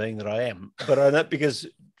human being that I am. But I know because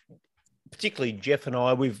particularly Jeff and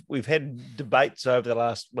I, we've had debates over the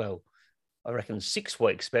last, I reckon 6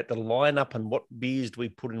 weeks about the lineup and what beers do we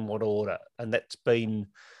put in what order. And that's been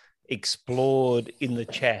explored in the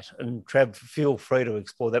chat. And Trav, feel free to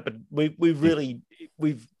explore that. But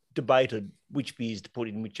we've debated which beers to put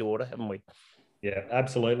in which order, haven't we? Yeah,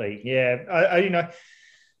 absolutely. Yeah,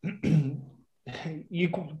 you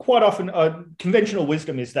quite often conventional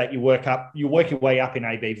wisdom is that you work your way up in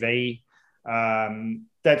ABV.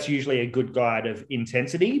 That's usually a good guide of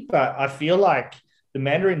intensity, but I feel like the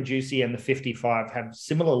Mandarin Juicy and the 55 have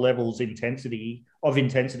similar levels of intensity,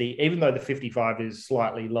 even though the 55 is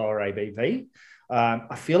slightly lower ABV.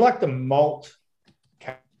 I feel like the malt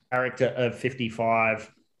character of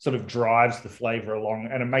 55 sort of drives the flavor along,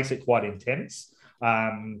 and it makes it quite intense.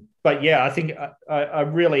 But yeah, I think I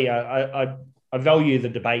really value the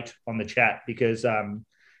debate on the chat because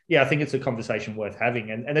I think it's a conversation worth having.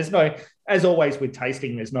 And there's no, as always with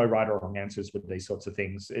tasting, there's no right or wrong answers with these sorts of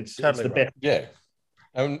things. It's the best. Yeah.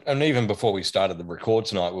 And even before we started the record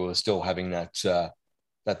tonight, we were still having that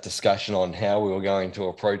discussion on how we were going to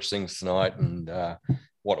approach things tonight and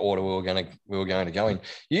what order we were going to go in.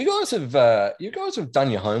 You guys have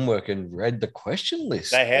done your homework and read the question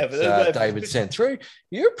list. They have. David sent through.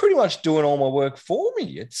 You're pretty much doing all my work for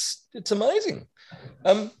me. It's amazing.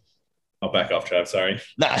 I'll back off, Trav. Sorry.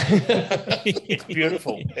 No. It's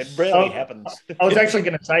beautiful. It rarely happens. I was actually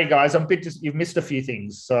going to say, guys, you've missed a few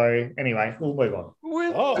things. So anyway, we'll move on.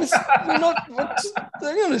 We're not. Hang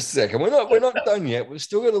on a second. We're not done yet. We've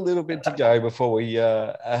still got a little bit to go before we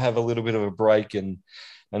have a little bit of a break and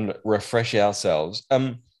refresh ourselves.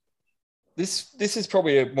 This is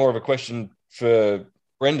probably more of a question for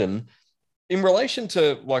Brendan. In relation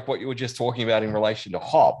to like what you were just talking about in relation to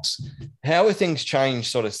hops, how have things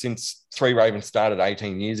changed sort of since Three Ravens started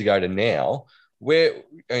 18 years ago to now?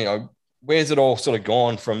 Where's it all sort of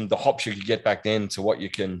gone from the hops you could get back then to what you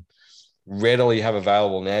can readily have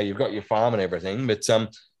available now? You've got your farm and everything, but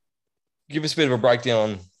give us a bit of a breakdown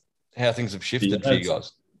on how things have shifted for you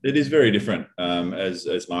guys. It is very different,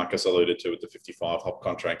 as Marcus alluded to with the 55 hop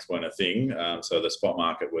contracts weren't a thing. So the spot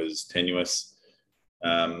market was tenuous.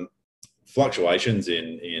 Fluctuations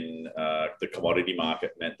in the commodity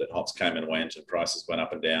market meant that hops came and went and prices went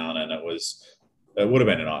up and down, and it would have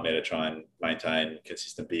been a nightmare to try and maintain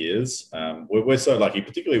consistent beers. We're so lucky,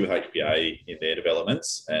 particularly with HPA in their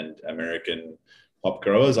developments and American hop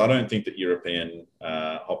growers. I don't think that European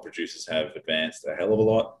hop producers have advanced a hell of a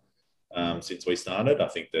lot since we started. I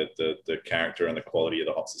think that the character and the quality of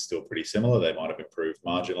the hops is still pretty similar. They might have improved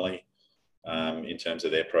marginally in terms of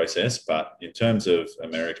their process, but in terms of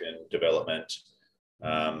American development,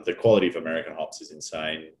 the quality of American hops is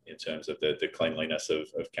insane in terms of the cleanliness of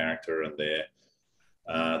character and their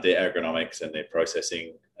agronomics and their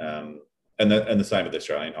processing, and the same with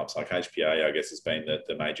Australian hops. Like HPA, I guess, has been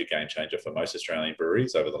the major game changer for most Australian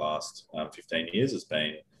breweries over the last 15 years. Has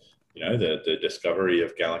been, the discovery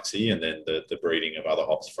of Galaxy and then the breeding of other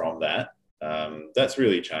hops from that. That's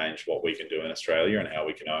really changed what we can do in Australia and how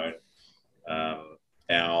we can own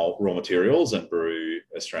our raw materials and brew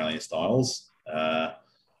Australian styles.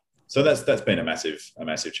 So that's been a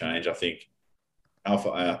massive change. I think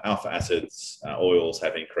alpha acids, oils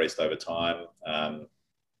have increased over time,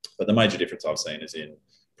 but the major difference I've seen is in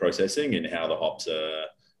processing and how the hops are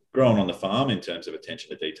grown on the farm in terms of attention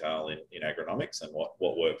to detail in agronomics and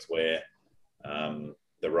what works where.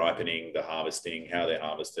 The ripening, the harvesting, how they're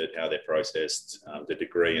harvested, how they're processed, the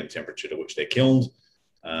degree and temperature to which they're kilned,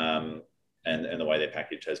 and the way they're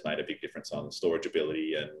packaged has made a big difference on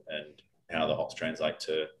storageability and how the hops translate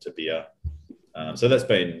to beer. So that's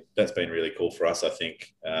been really cool for us, I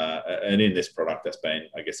think. And in this product, that's been,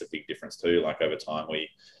 I guess, a big difference too. Like over time,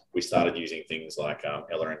 we started using things like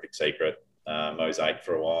Ella and Big Secret, Mosaic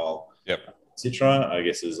for a while. Yep. Citra, I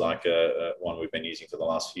guess, is like a one we've been using for the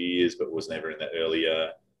last few years, but was never in the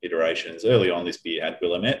earlier iterations. Early on, this beer had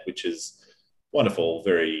Willamette, which is wonderful,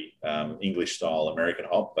 very English style American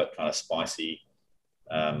hop, but kind of spicy.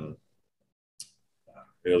 Early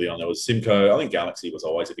on, there was Simcoe. I think Galaxy was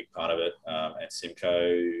always a big part of it, and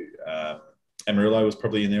Simcoe. Amarillo was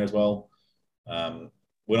probably in there as well.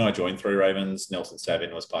 when I joined Three Ravens, Nelson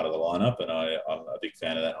Sauvin was part of the lineup, and I'm a big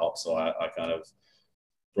fan of that hop, so I kind of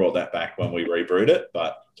brought that back when we rebrewed it.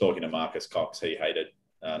 But talking to Marcus Cox, he hated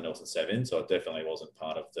Nelson Sauvin, so it definitely wasn't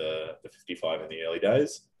part of the 55 in the early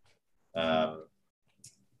days.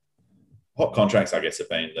 Hop contracts, I guess, have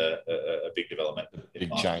been a big development.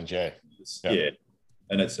 Big change, yeah. Yeah,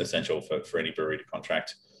 and it's essential for any brewery to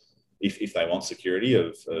contract if they want security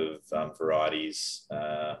of varieties.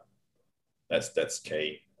 That's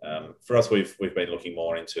key. For us, we've been looking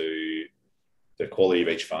more into the quality of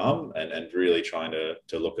each farm and really trying to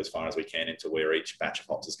look as far as we can into where each batch of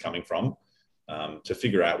hops is coming from, to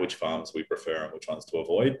figure out which farms we prefer and which ones to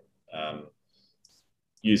avoid.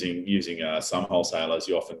 Using some wholesalers,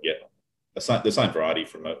 you often get the same variety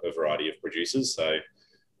from a variety of producers. So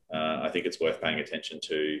I think it's worth paying attention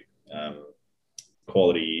to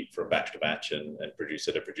quality from batch to batch and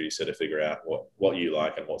producer to producer to figure out what you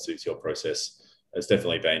like and what suits your process. It's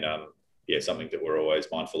definitely been something that we're always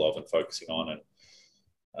mindful of and focusing on,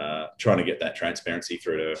 and trying to get that transparency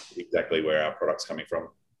through to exactly where our product's coming from.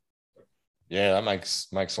 Yeah, that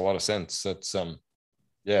makes a lot of sense. That's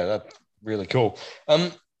that's really cool.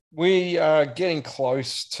 We are getting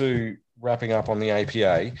close to wrapping up on the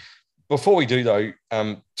APA. Before we do though,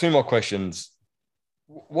 two more questions.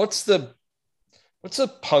 What's the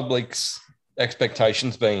public's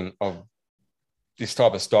expectations been of this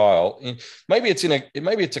type of style? Maybe it's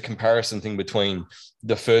a comparison thing between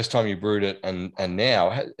the first time you brewed it and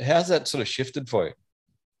now. How's that sort of shifted for you?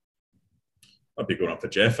 I'd be good on for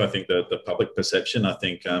Jeff. I think the public perception, I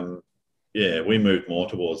think, we moved more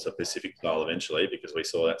towards a Pacific style eventually because we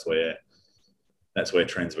saw that's where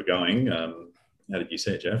trends were going. How did you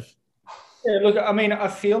see it, Jeff? Yeah, look, I mean, I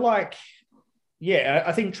feel like,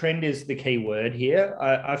 I think trend is the key word here.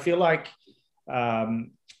 I feel like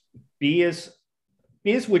beers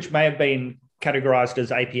which may have been categorized as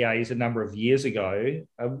APAs a number of years ago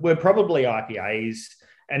were probably IPAs.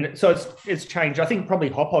 And so it's changed. I think probably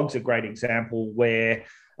Hop Hog's a great example where,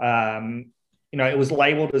 it was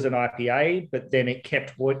labeled as an IPA, but then it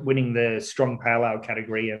kept winning the strong pale ale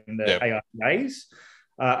category and the AIPAs.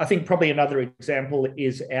 I think probably another example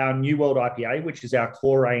is our New World IPA, which is our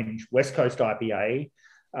core range West Coast IPA.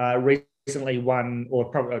 Recently won, or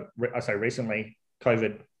probably I say recently,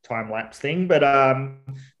 COVID time lapse thing. But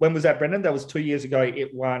when was that, Brendan? That was 2 years ago.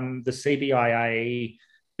 It won the CBIA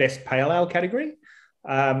Best Pale Ale category.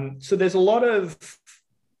 So there's a lot of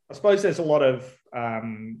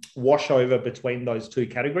washover between those two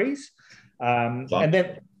categories. And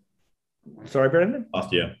then, sorry, Brendan?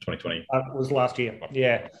 Last year, 2020. It was last year,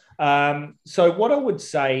 yeah. So what I would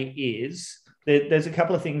say is there's a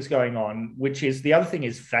couple of things going on, which is the other thing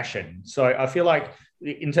is fashion. So I feel like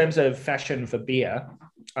in terms of fashion for beer,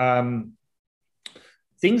 the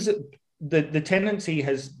tendency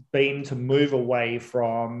has been to move away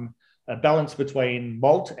from a balance between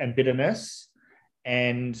malt and bitterness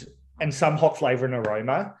and some hop flavor and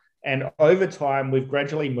aroma. And over time, we've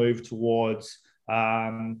gradually moved towards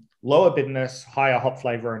lower bitterness, higher hop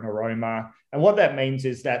flavor and aroma. And what that means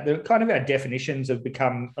is that our definitions have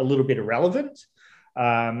become a little bit irrelevant.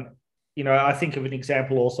 I think of an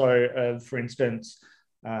example also of, for instance,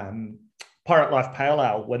 Pirate Life Pale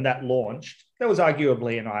Ale. When that launched, that was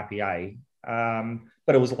arguably an IPA,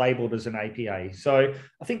 but it was labeled as an APA. So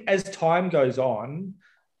I think as time goes on,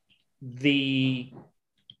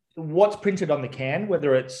 what's printed on the can,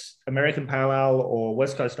 whether it's American Pale Ale or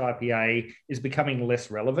West Coast IPA, is becoming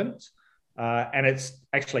less relevant. And it's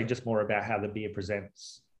actually just more about how the beer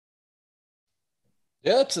presents.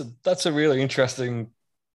 Yeah, that's a really interesting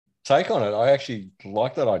take on it. I actually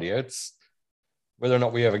like that idea. It's whether or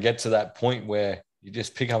not we ever get to that point where you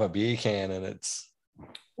just pick up a beer can and it's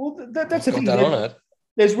that's the thing. On it.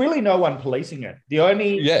 There's really no one policing it. The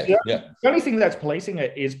only thing that's policing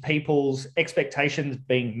it is people's expectations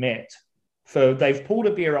being met. So they've pulled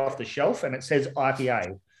a beer off the shelf and it says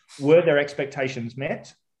IPA. Were their expectations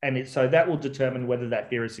met? And so that will determine whether that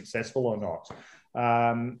beer is successful or not.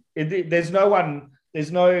 There's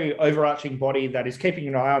no overarching body that is keeping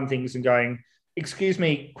an eye on things and going, excuse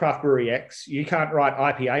me, Craft Brewery X, you can't write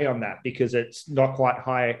IPA on that because it's not quite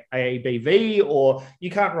high ABV, or you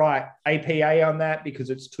can't write APA on that because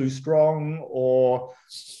it's too strong, or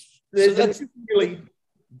that's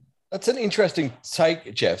an interesting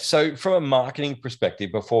take, Jeff. So from a marketing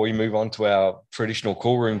perspective, before we move on to our traditional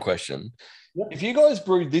cool room question, if you guys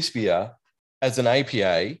brewed this beer as an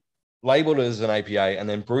APA, labeled it as an APA, and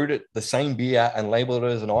then brewed it the same beer and labeled it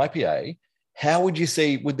as an IPA, how would you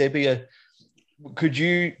see, could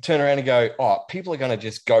you turn around and go, people are going to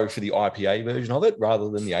just go for the IPA version of it rather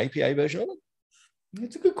than the APA version of it?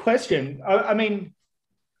 It's a good question. I mean,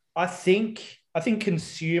 I think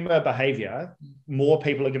consumer behavior, more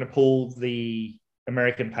people are going to pull the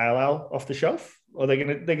American Pale Ale off the shelf, or they're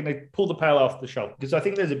going to pull the Pale Ale off the shelf, because I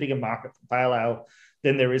think there's a bigger market for Pale Ale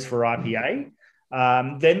than there is for IPA.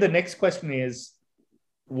 Then the next question is,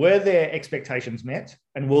 were their expectations met,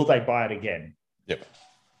 and will they buy it again? Yep.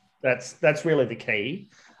 That's really the key.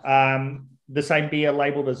 The same beer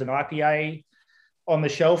labeled as an IPA on the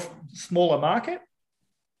shelf, smaller market,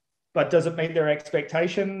 but does it meet their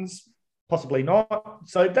expectations? Possibly not.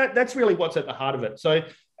 So that's really what's at the heart of it. So,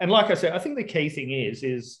 and like I said, I think the key thing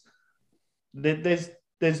is that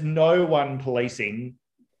there's no one policing.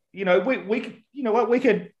 You know, we could, you know what, we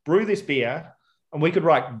could brew this beer and we could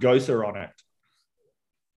write Gose on it.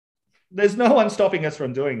 There's no one stopping us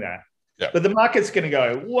from doing that. Yeah. But the market's going to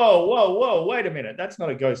go, whoa, wait a minute, that's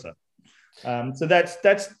not a Gose. So that's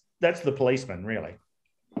the policeman, really.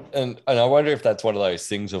 And I wonder if that's one of those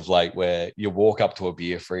things of like where you walk up to a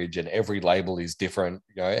beer fridge and every label is different.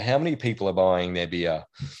 You know, how many people are buying their beer,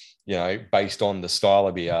 you know, based on the style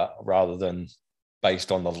of beer rather than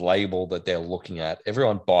based on the label that they're looking at?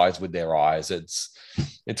 Everyone buys with their eyes. It's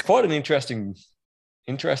quite an interesting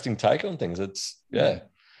take on things. It's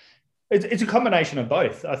a combination of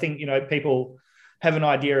both. I think, you know, people have an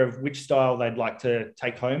idea of which style they'd like to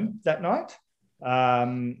take home that night.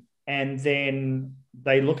 And then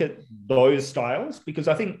they look at those styles, because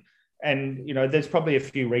I think, and, you know, there's probably a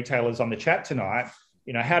few retailers on the chat tonight,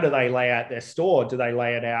 you know, how do they lay out their store? Do they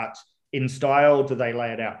lay it out in style? Do they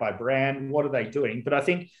lay it out by brand? What are they doing? But I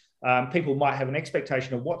think people might have an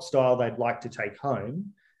expectation of what style they'd like to take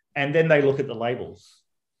home. And then they look at the labels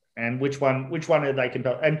and which one are they can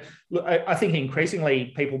do. And look, I think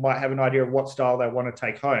increasingly people might have an idea of what style they want to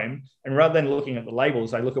take home. And rather than looking at the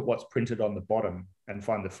labels, they look at what's printed on the bottom and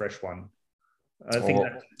find the fresh one. I think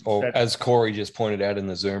as Corey just pointed out in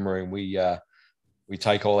the Zoom room, we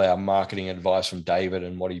take all our marketing advice from David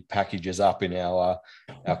and what he packages up in our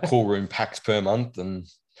cool room packs per month, and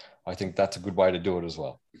I think that's a good way to do it as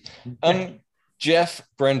well. Jeff,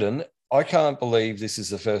 Brendan, I can't believe this is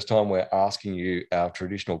the first time we're asking you our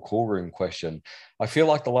traditional cool room question. I feel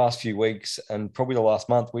like the last few weeks and probably the last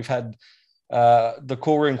month we've had the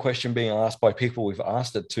cool room question being asked by people we've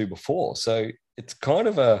asked it to before, so it's kind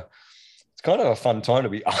of a fun time to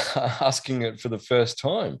be asking it for the first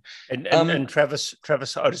time. And Travis,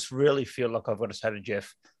 I just really feel like I've got to say to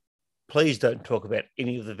Jeff, please don't talk about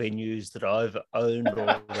any of the venues that I've owned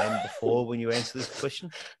or ran before when you answer this question.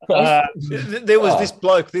 There was this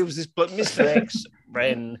bloke, Mr. X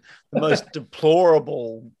ran the most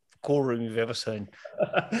deplorable cool room you've ever seen.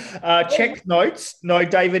 Check notes. No,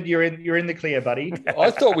 David, you're in the clear, buddy.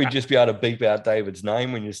 I thought we'd just be able to beep out David's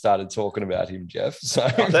name when you started talking about him, Jeff. So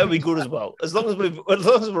that would be good as well. As long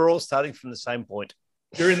as we're all starting from the same point.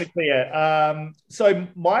 You're in the clear. So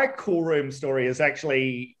my cool room story is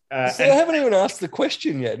actually. So I haven't even asked the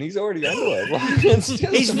question yet, and he's already under it.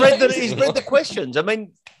 He's read the questions. I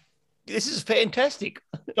mean, this is fantastic.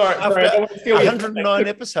 Sorry, After 109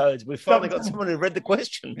 episodes, we've finally got someone who read the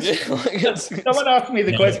questions. Yeah, someone ask me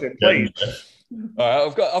the question, please. All right,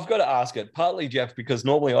 I've got to ask it. Partly, Jeff, because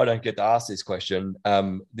normally I don't get to ask this question.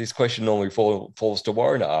 This question normally falls to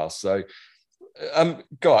Warren to ask. So,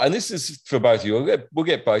 go on. And this is for both of you. We'll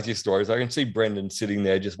get both your stories. I can see Brendan sitting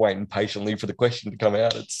there just waiting patiently for the question to come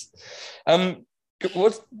out. It's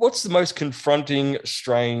what's the most confronting,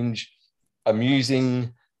 strange,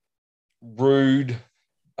 amusing, rude,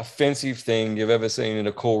 offensive thing you've ever seen in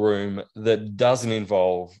a cool room that doesn't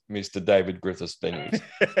involve Mr. David Griffiths Benings?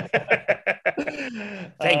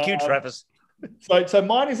 Thank you, Travis. So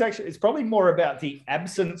mine is actually, it's probably more about the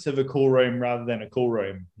absence of a cool room rather than a cool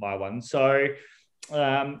room, my one. So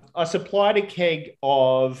I supplied a keg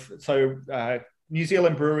of, New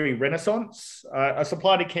Zealand brewery Renaissance. I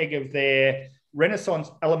supplied a keg of their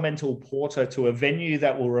Renaissance Elemental Porter to a venue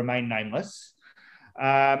that will remain nameless.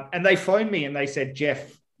 And they phoned me and they said,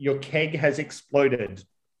 Jeff, your keg has exploded.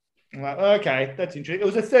 I'm like, okay, that's interesting.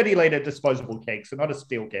 It was a 30-litre disposable keg, so not a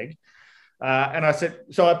steel keg. And I said,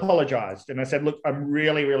 so I apologized. And I said, look, I'm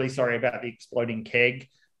really, really sorry about the exploding keg.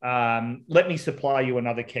 Let me supply you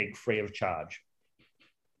another keg free of charge.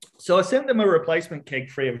 So I sent them a replacement keg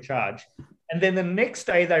free of charge. And then the next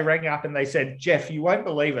day they rang up and they said, Jeff, you won't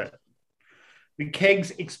believe it. The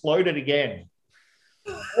kegs exploded again.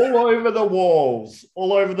 All over the walls,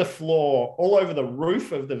 all over the floor, all over the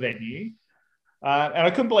roof of the venue. And I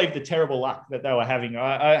couldn't believe the terrible luck that they were having.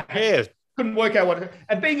 I couldn't work out what.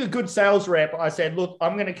 And being a good sales rep, I said, look,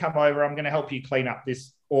 I'm going to come over. I'm going to help you clean up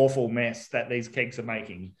this awful mess that these kegs are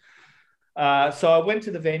making. So I went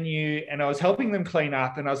to the venue and I was helping them clean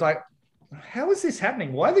up. And I was like, how is this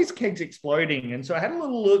happening? Why are these kegs exploding? And so I had a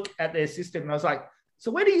little look at their system and I was like,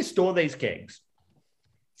 so where do you store these kegs?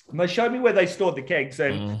 And they showed me where they stored the kegs.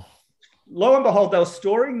 And lo and behold, they were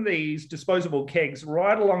storing these disposable kegs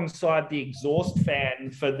right alongside the exhaust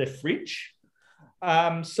fan for the fridge.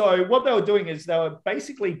 So what they were doing is they were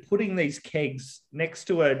basically putting these kegs next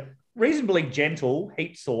to a reasonably gentle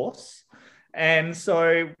heat source. And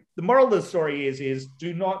so the moral of the story is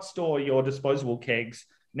do not store your disposable kegs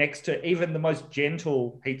next to even the most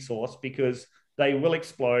gentle heat source, because they will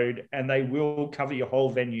explode and they will cover your whole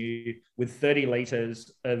venue with 30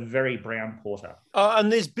 litres of very brown porter. And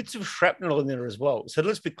there's bits of shrapnel in there as well. So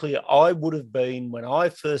let's be clear, I would have been, when I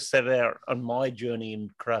first set out on my journey in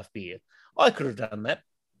craft beer, I could have done that.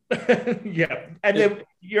 Yeah. And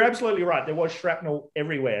you're absolutely right. There was shrapnel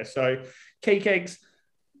everywhere. So kegs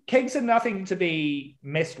are nothing to be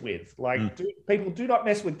messed with. Like people do not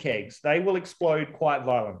mess with kegs. They will explode quite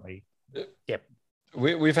violently. Yep.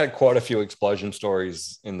 We've had quite a few explosion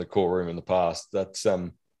stories in the core room in the past. That's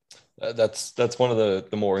one of the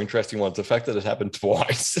more interesting ones. The fact that it happened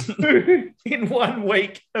twice in 1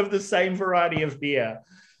 week of the same variety of beer.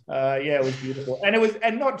 It was beautiful,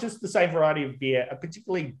 and not just the same variety of beer, a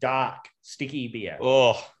particularly dark, sticky beer.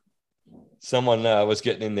 Oh, someone was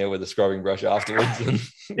getting in there with a scrubbing brush afterwards.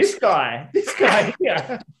 This guy,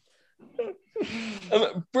 yeah.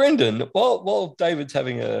 Brendan, while David's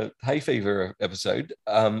having a hay fever episode,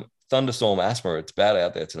 thunderstorm asthma, it's bad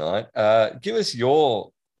out there tonight. Give us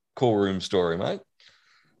your cool room story, mate.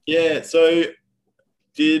 Yeah, so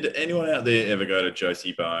did anyone out there ever go to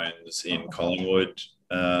Josie Bones in Collingwood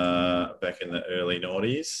back in the early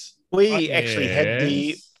noughties? We actually had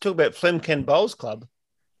talk about Flemken Bowls Club.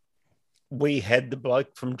 We had the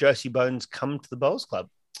bloke from Josie Bones come to the Bowls Club.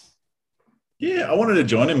 Yeah, I wanted to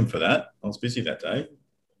join him for that. I was busy that day.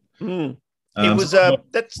 It was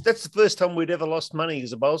that's the first time we'd ever lost money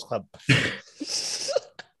as a bowls club.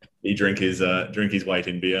 He drink his weight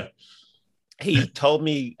in beer. He told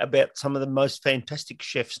me about some of the most fantastic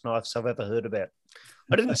chef's knives I've ever heard about.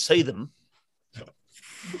 I didn't see them.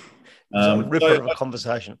 So ripper of a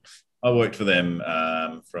conversation. I worked for them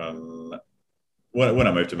from when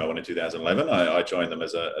I moved to Melbourne in 2011. I joined them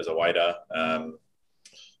as a waiter.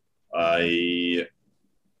 I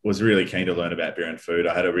was really keen to learn about beer and food.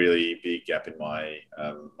 I had a really big gap in my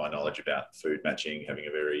my knowledge about food matching, having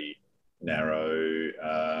a very narrow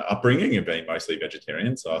upbringing and being mostly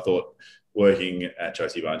vegetarian. So I thought working at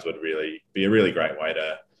Josie Bones would really be a really great way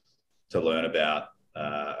to learn about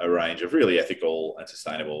a range of really ethical and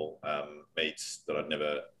sustainable meats that I'd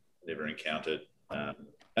never encountered. And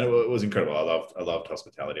it was incredible. I loved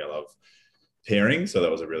hospitality. I love pairing, so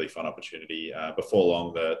that was a really fun opportunity. Before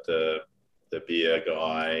long, the beer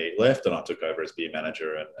guy left, and I took over as beer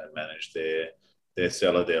manager and managed their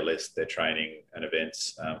cellar, their list, their training and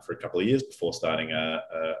events for a couple of years before starting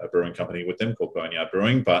a brewing company with them called Boneyard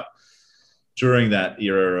Brewing. But during that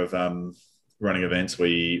era of running events,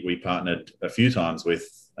 we partnered a few times with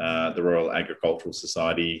the Royal Agricultural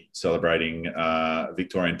Society, celebrating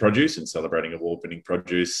Victorian produce and celebrating award-winning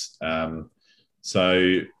produce.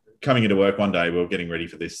 So coming into work one day, we were getting ready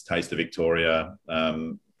for this Taste of Victoria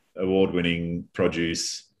award-winning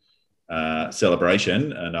produce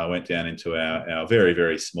celebration, and I went down into our very,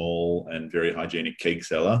 very small and very hygienic keg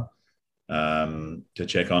cellar to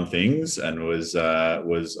check on things, and was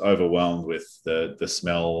overwhelmed with the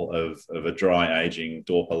smell of a dry aging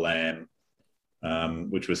Dorper lamb,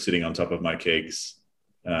 which was sitting on top of my kegs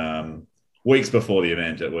weeks before the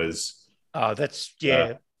event. It was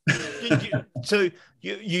So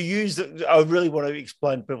you use it. I really want to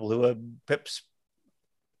explain to people who are perhaps.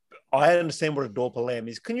 I understand what a Dorper lamb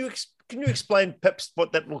is. Can you explain perhaps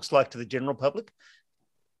what that looks like to the general public?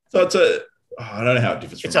 So I don't know how it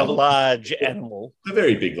differs. It's a large animal. It's a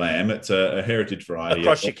very big lamb. It's a heritage variety.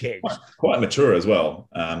 Across your kegs. Quite mature as well.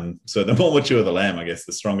 So the more mature the lamb, I guess,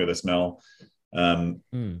 the stronger the smell. And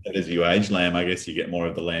as you age lamb, I guess you get more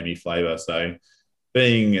of the lamby flavour. So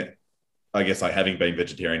having been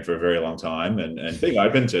vegetarian for a very long time and being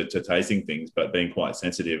open to tasting things, but being quite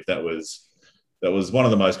sensitive, that was one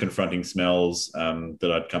of the most confronting smells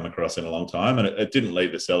that I'd come across in a long time. And it didn't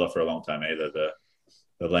leave the cellar for a long time either.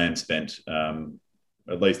 The lamb spent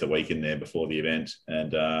at least a week in there before the event.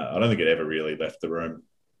 And I don't think it ever really left the room.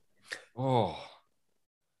 Oh,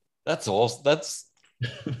 that's awesome.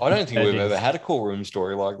 I don't think we've ever had a cool room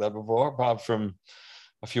story like that before, apart from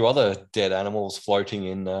a few other dead animals floating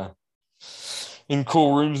in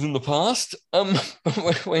cool rooms in the past.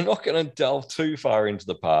 We're not going to delve too far into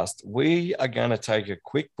the past. We are going to take a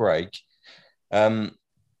quick break.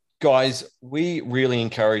 Guys, we really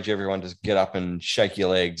encourage everyone to get up and shake your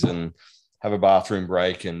legs and have a bathroom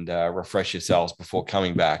break and refresh yourselves before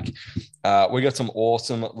coming back. We got some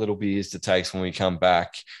awesome little beers to taste when we come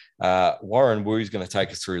back. Warren Woo's going to take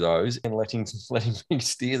us through those and letting me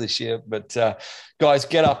steer the ship. But guys,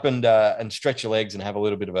 get up and stretch your legs and have a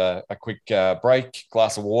little bit of a quick break,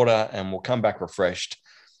 glass of water, and we'll come back refreshed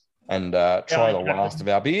and try the last of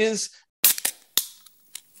our beers.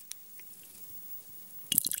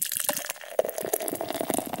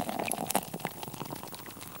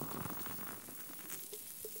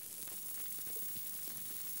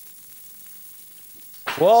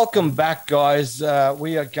 Welcome back, guys.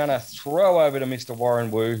 We are going to throw over to Mr.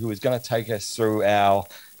 Warren Woo, who is going to take us through our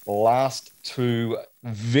last two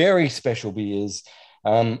very special beers.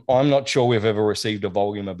 I'm not sure we've ever received a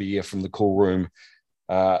volume of beer from the Cool Room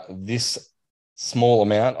this small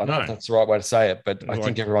amount. I don't know if that's the right way to say it, but I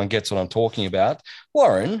think everyone gets what I'm talking about.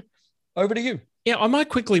 Warren, over to you. Yeah, I might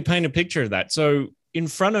quickly paint a picture of that. So in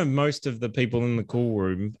front of most of the people in the Cool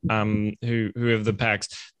Room who have the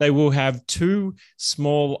packs, they will have two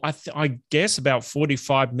small, I guess about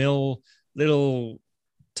 45 ml little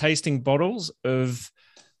tasting bottles of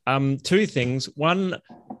two things. One,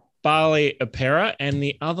 Barley Apera, and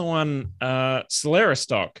the other one, Solera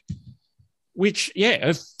stock, which,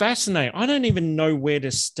 are fascinating. I don't even know where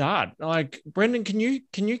to start. Like, Brendan, can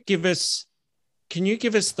you give us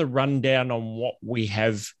the rundown on what we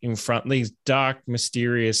have in front, these dark,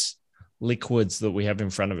 mysterious liquids that we have in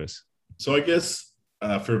front of us? So I guess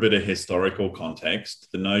for a bit of historical context,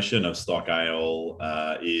 the notion of stock ale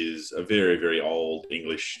is a very, very old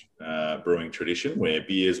English brewing tradition where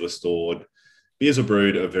beers were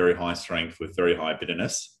brewed at very high strength with very high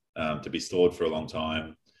bitterness to be stored for a long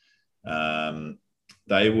time.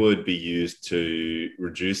 They would be used to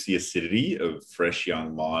reduce the acidity of fresh,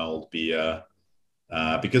 young, mild beer.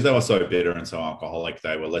 Because they were so bitter and so alcoholic,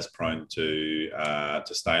 they were less prone to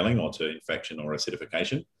staling or to infection or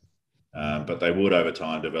acidification. But they would, over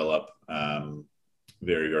time, develop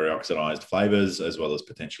very, very oxidized flavors, as well as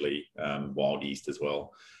potentially wild yeast as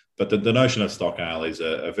well. But the notion of stock ale is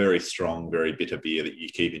a very strong, very bitter beer that you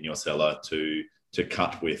keep in your cellar to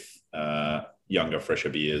cut with younger, fresher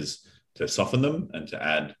beers to soften them and to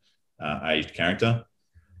add aged character.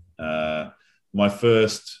 My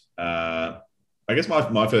first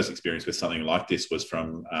experience with something like this was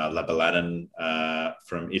from La Baladin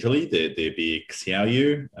from Italy, their beer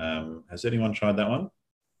Xiaoyu. Has anyone tried that one?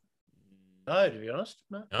 No, to be honest,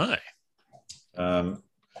 no.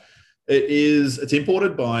 It's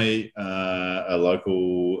imported by a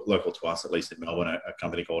local to us, at least in Melbourne, a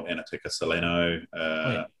company called Enoteca Saleno,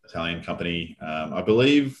 Italian company. I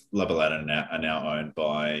believe La Baladin are now owned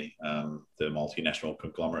by the multinational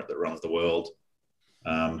conglomerate that runs the world.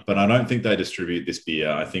 But I don't think they distribute this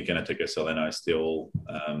beer. I think Enoteca Saleno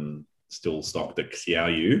still stock the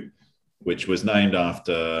Xiaoyu, which was named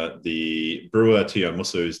after the brewer Tio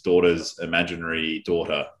Musu's daughter's imaginary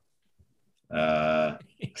daughter,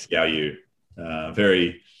 Xiaoyu.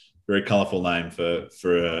 Very, very colourful name for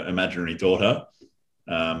an imaginary daughter.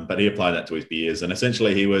 But he applied that to his beers. And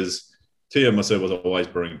essentially Tio Musu was always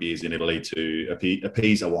brewing beers in Italy to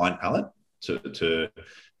appease a wine palate, to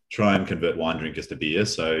try and convert wine drinkers to beer.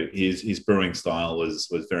 So his brewing style was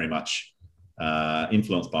very much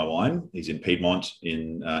influenced by wine. He's in Piedmont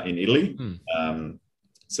in Italy.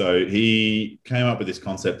 So he came up with this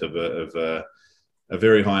concept of a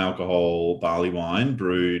very high alcohol barley wine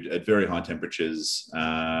brewed at very high temperatures,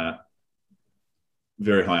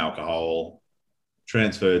 very high alcohol,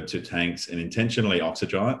 transferred to tanks and intentionally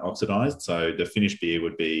oxidized. So the finished beer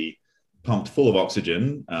would be pumped full of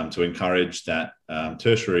oxygen to encourage that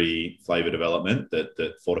tertiary flavor development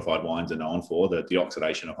that fortified wines are known for, the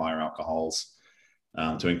oxidation of higher alcohols,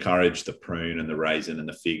 to encourage the prune and the raisin and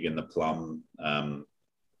the fig and the plum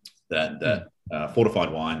that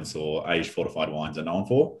fortified wines or aged fortified wines are known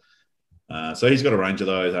for. So he's got a range of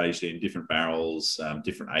those aged in different barrels,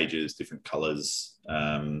 different ages, different colors.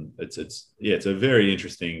 It's a very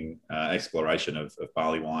interesting exploration of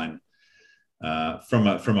barley wine. From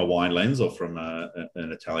a wine lens or from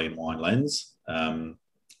an Italian wine lens.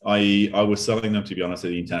 I was selling them, to be honest,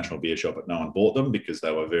 at the International Beer Shop, but no one bought them because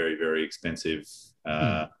they were very, very expensive.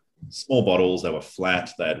 Small bottles, they were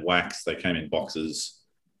flat, they had wax, they came in boxes.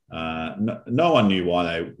 No one knew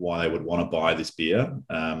why they would want to buy this beer.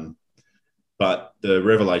 But the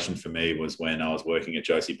revelation for me was when I was working at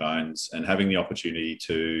Josie Bones and having the opportunity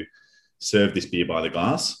to serve this beer by the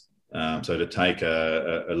glass. So to take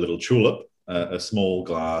a little tulip, a small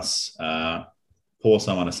glass, pour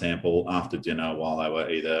someone a sample after dinner while they were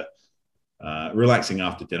either relaxing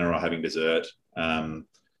after dinner or having dessert, and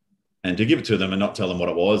to give it to them and not tell them what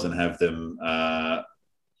it was and have them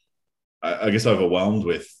I guess, overwhelmed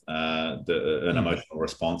with an emotional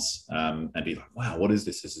response, and be like, wow, what is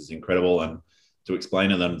this? This is incredible. And to explain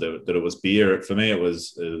to them that it was beer, for me, it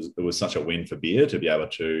was such a win for beer to be able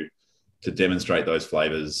to demonstrate those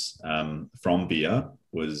flavors from beer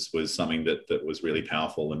was something that was really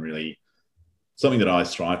powerful and really something that I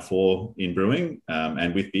strive for in brewing,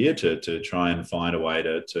 and with beer to try and find a way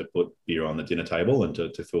to put beer on the dinner table and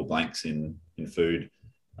to fill blanks in food.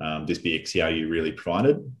 This BXCRU really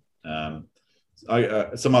provided.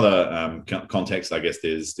 Some other context, I guess,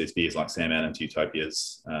 there's beers like Sam Adams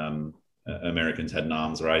Utopias. Americans had an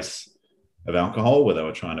arms race of alcohol where they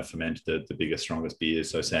were trying to ferment the biggest, strongest beers.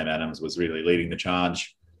 So Sam Adams was really leading the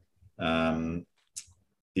charge.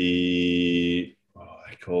 They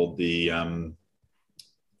called the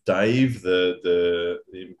Dave, the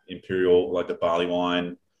Imperial, like the barley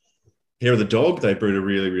wine. Hair of the Dog, they brewed a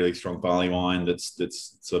really, really strong barley wine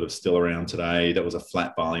that's sort of still around today. That was a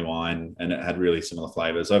flat barley wine, and it had really similar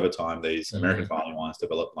flavors. Over time, these American barley wines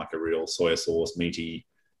developed like a real soy sauce, meaty,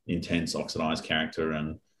 intense, oxidized character.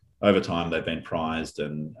 And over time, they've been prized,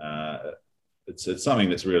 and it's something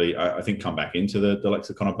that's really, I think, come back into the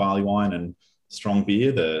lexicon of barley wine and strong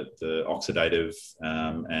beer, the oxidative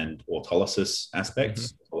and autolysis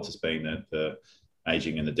aspects. Autolysis being the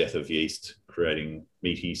aging and the death of yeast, creating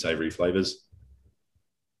meaty, savory flavors.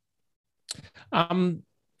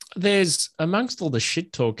 There's, amongst all the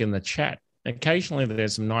shit talk in the chat, occasionally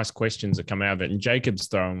there's some nice questions that come out of it, and Jacob's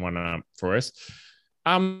throwing one up for us.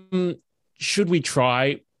 Should we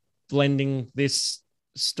try blending this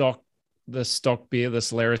stock beer, the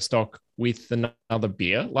Solera stock, with another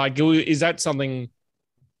beer? Like, is that something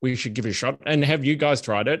we should give it a shot? And have you guys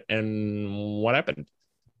tried it, and what happened?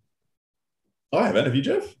 I haven't. Have you,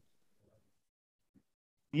 Jeff?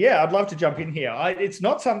 Yeah, I'd love to jump in here. It's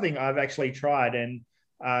not something I've actually tried. And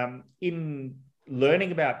in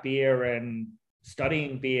learning about beer and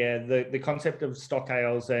studying beer, the concept of stock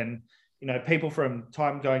ales and, people from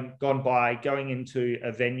time gone by, going into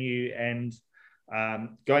a venue and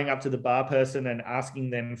going up to the bar person and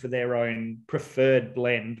asking them for their own preferred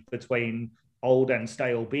blend between old and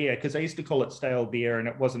stale beer, because I used to call it stale beer, and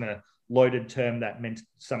it wasn't a loaded term that meant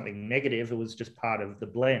something negative. It was just part of the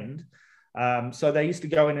blend. So they used to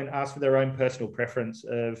go in and ask for their own personal preference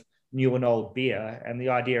of new and old beer. And the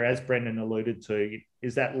idea, as Brendan alluded to,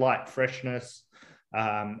 is that light freshness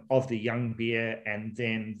of the young beer, and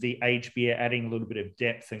then the aged beer adding a little bit of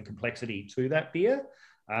depth and complexity to that beer.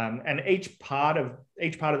 And each part of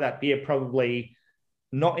that beer probably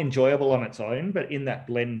not enjoyable on its own, but in that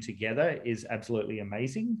blend together is absolutely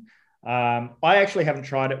amazing. I actually haven't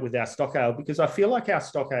tried it with our stock ale, because I feel like our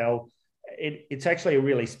stock ale, it's actually a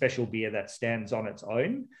really special beer that stands on its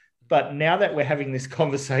own. But now that we're having this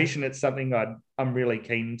conversation, it's something I'm really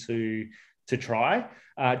keen to try.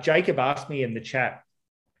 Jacob asked me in the chat,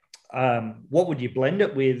 what would you blend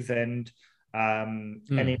it with, and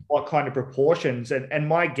in what kind of proportions? And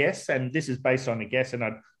my guess, and this is based on a guess, and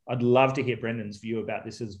I'd love to hear Brendan's view about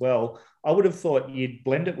this as well. I would have thought you'd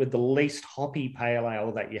blend it with the least hoppy pale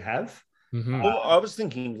ale that you have. I was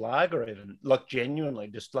thinking lager, even, like, genuinely,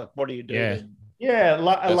 just like, what do you do? Yeah,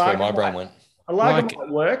 That's where my brain went. A lager might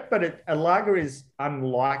work, but a lager is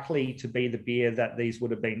unlikely to be the beer that these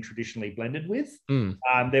would have been traditionally blended with.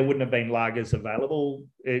 There wouldn't have been lagers available,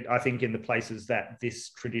 I think, in the places that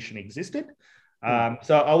this tradition existed.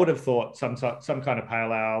 So I would have thought some kind of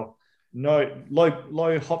pale ale, no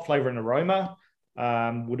low hop flavor and aroma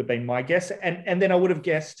would have been my guess, and then I would have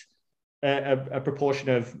guessed a proportion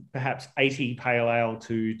of perhaps 80 pale ale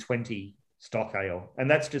to 20 stock ale, and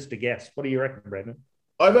that's just a guess. What do you reckon, Brendan?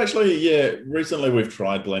 I've actually, recently we've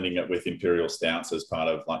tried blending it with imperial stouts as part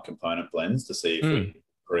of like component blends to see if we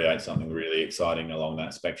create something really exciting along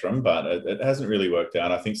that spectrum, but it hasn't really worked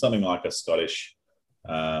out. I think something like a Scottish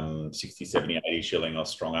 60, 70, 80 shilling or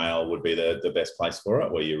strong ale would be the best place for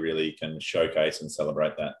it, where you really can showcase and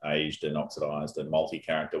celebrate that aged and oxidized and malty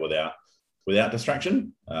character without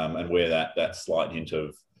distraction, and where that slight hint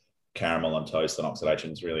of caramel and toast and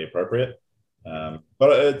oxidation is really appropriate.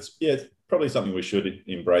 But it's probably something we should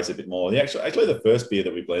embrace a bit more. Actually, the first beer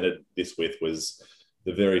that we blended this with was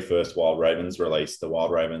the very first Wild Ravens release, the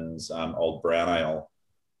Wild Ravens Old Brown Ale,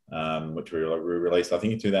 which we released, I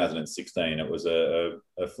think, in 2016. It was a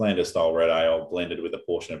Flanders-style red ale blended with a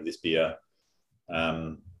portion of this beer.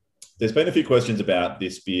 There's been a few questions about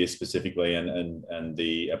this beer specifically and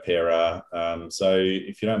the Apera. So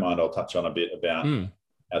if you don't mind, I'll touch on a bit about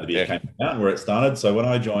how the beer came out and where it started. So when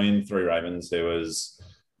I joined Three Ravens, there was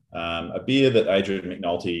A beer that Adrian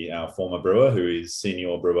McNulty, our former brewer, who is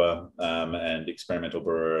senior brewer and experimental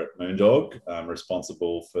brewer at Moondog,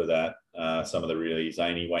 responsible for that, some of the really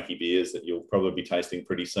zany, wacky beers that you'll probably be tasting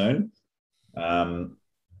pretty soon.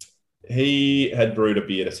 He had brewed a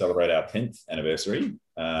beer to celebrate our 10th anniversary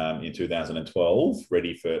in 2012,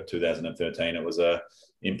 ready for 2013. It was a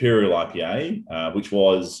Imperial IPA, which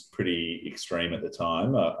was pretty extreme at the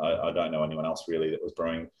time. I don't know anyone else really that was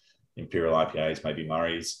brewing Imperial IPAs, maybe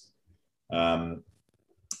Murray's. The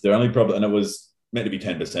only problem, and it was meant to be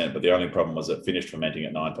 10%, but the only problem was it finished fermenting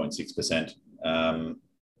at 9.6%.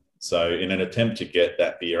 So in an attempt to get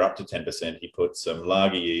that beer up to 10%, he put some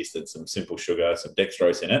lager yeast and some simple sugar, some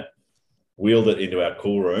dextrose in it, wheeled it into our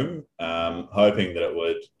cool room, hoping that it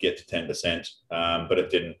would get to 10%, but it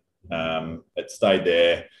didn't. It stayed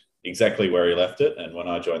there exactly where he left it. And when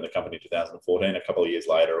I joined the company in 2014, a couple of years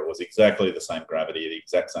later, it was exactly the same gravity, the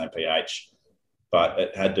exact same pH, but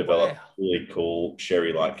it had developed really cool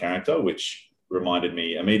sherry-like character, which reminded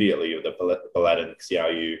me immediately of the Baladin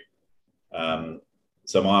Xiaoyu.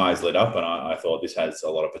 So my eyes lit up and I thought this has a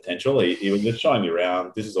lot of potential. He was just showing me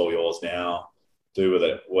around. This is all yours now. Do with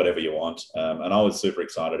it whatever you want. And I was super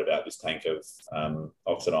excited about this tank of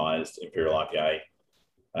oxidized Imperial IPA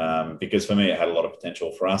because for me, it had a lot of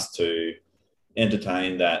potential for us to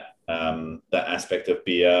entertain that aspect of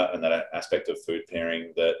beer and that aspect of food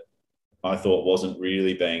pairing that I thought wasn't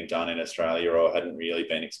really being done in Australia or hadn't really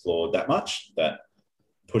been explored that much, that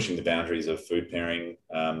pushing the boundaries of food pairing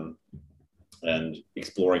and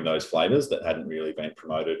exploring those flavors that hadn't really been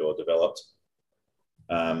promoted or developed.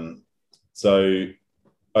 So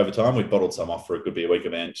over time, we bottled some off for a Good Beer Week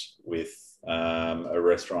event with a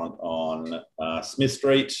restaurant on Smith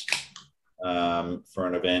Street for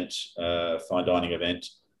an event, fine dining event.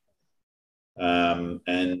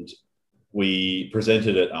 And we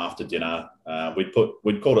presented it after dinner. We'd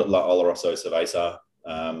called it La Oloroso Cerveza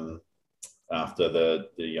after the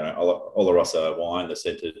Oloroso wine, the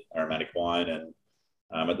scented aromatic wine. And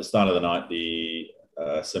at the start of the night, the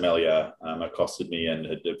sommelier accosted me and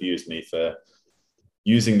had abused me for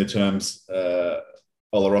using the terms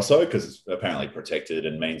Oloroso because it's apparently protected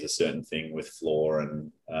and means a certain thing with flora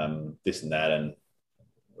and this and that. And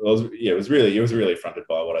it was really affronted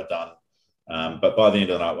by what I'd done. But by the end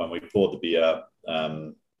of the night, when we poured the beer,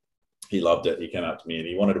 he loved it. He came up to me and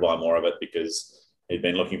he wanted to buy more of it because he'd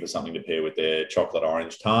been looking for something to pair with their chocolate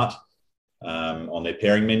orange tart on their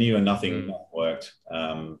pairing menu, and nothing worked.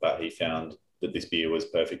 But he found that this beer was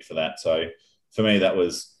perfect for that. So for me,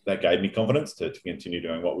 that gave me confidence to continue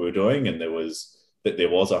doing what we were doing, and there was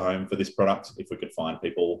a home for this product if we could find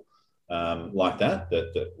people like that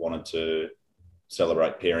wanted to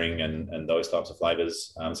celebrate pairing and those types of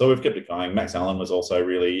flavors. So we've kept it going. Max Allen was also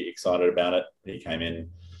really excited about it. He came in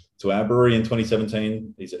to our brewery in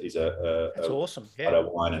 2017. He's That's awesome. Yeah. A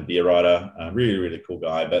wine and beer writer, really, really cool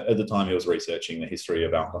guy. But at the time, he was researching the history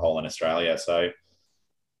of alcohol in Australia. So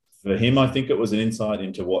for him, I think it was an insight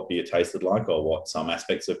into what beer tasted like or what some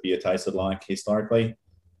aspects of beer tasted like historically.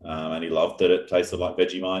 And he loved that it tasted like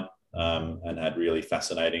Vegemite and had really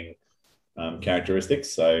fascinating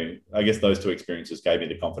characteristics. So I guess those two experiences gave me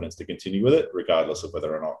the confidence to continue with it, regardless of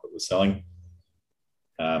whether or not it was selling.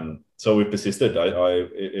 So we've persisted.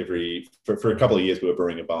 For a couple of years, we were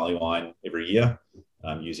brewing a barley wine every year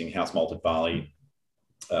using house malted barley,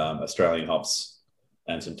 Australian hops,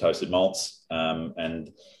 and some toasted malts.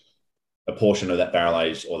 And a portion of that barrel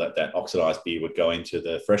aged or that oxidized beer would go into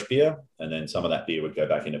the fresh beer, and then some of that beer would go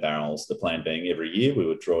back into barrels. The plan being every year we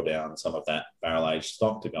would draw down some of that barrel aged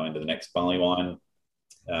stock to go into the next barley wine,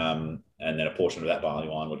 and then a portion of that barley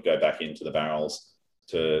wine would go back into the barrels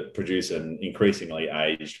to produce an increasingly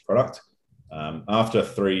aged product. After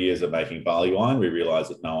 3 years of making barley wine, we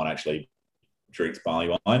realized that no one actually drinks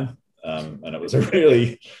barley wine, and it was a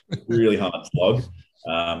really, really hard slog.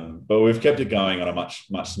 But we've kept it going on a much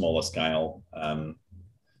smaller scale, and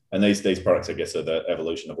these products, I guess, are the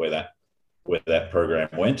evolution of where that program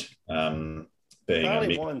went.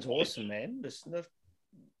 Barley wine's awesome, man.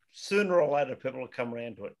 Sooner or later, people will come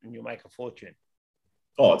around to it, and you'll make a fortune.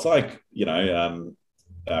 Oh, it's like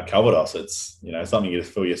Calvados. It's something you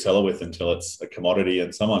just fill your cellar with until it's a commodity,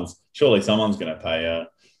 and someone's going to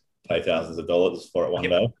pay thousands of dollars for it one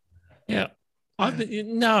day. Yeah.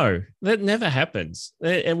 No, that never happens.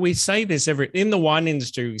 And we say this in the wine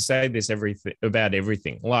industry. We say this about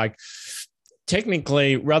everything. Like,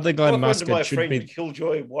 technically, Rutherglen Muscat should be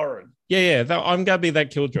Killjoy Warren. Yeah. I'm going to be that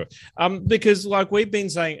Killjoy. Because like we've been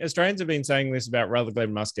saying, Australians have been saying this about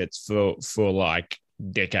Rutherglen Muscats for like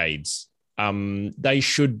decades. They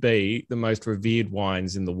should be the most revered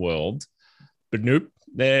wines in the world, but nope.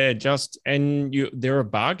 they're a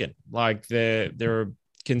bargain. Like they're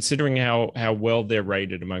considering how well they're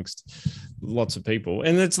rated amongst lots of people.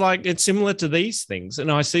 And it's similar to these things.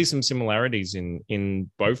 And I see some similarities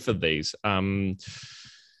in both of these.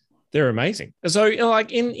 They're amazing. So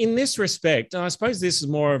like in this respect, and I suppose this is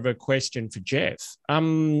more of a question for Jeff.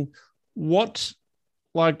 What,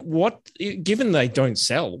 given they don't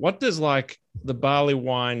sell, what does like the barley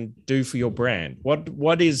wine do for your brand?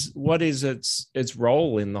 What is its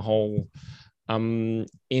role in the whole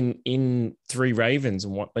in Three Ravens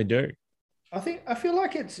and what they do? I feel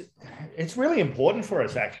like it's really important for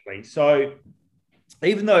us, actually. So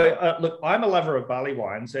even though look, I'm a lover of barley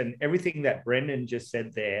wines, and everything that Brendan just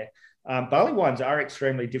said there, barley wines are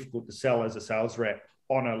extremely difficult to sell as a sales rep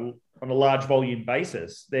on a large volume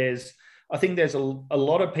basis. I think there's a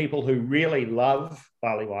lot of people who really love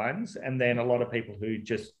barley wines, and then a lot of people who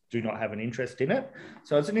just do not have an interest in it.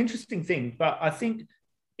 So it's an interesting thing. But I think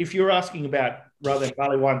if you're asking about, rather than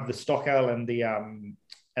barley wine, the stock ale and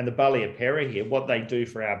the barley apera here, what they do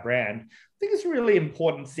for our brand, I think it's a really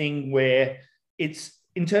important thing where it's,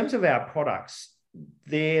 in terms of our products,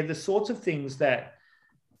 they're the sorts of things that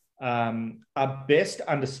are best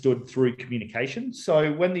understood through communication.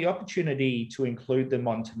 So when the opportunity to include them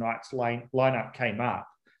on tonight's lineup came up,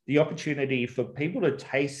 the opportunity for people to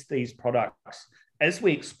taste these products as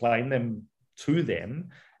we explain them to them,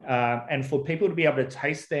 and for people to be able to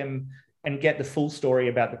taste them and get the full story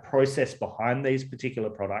about the process behind these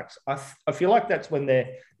particular products, I feel like that's when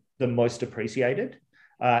they're the most appreciated.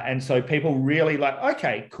 And so people really like,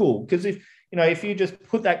 okay, cool. Because if you just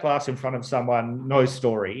put that glass in front of someone, no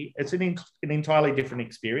story, it's an entirely different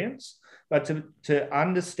experience. But to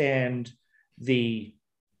understand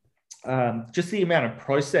just the amount of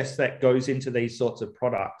process that goes into these sorts of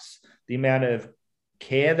products, the amount of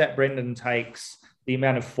care that Brendan takes, the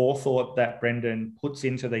amount of forethought that Brendan puts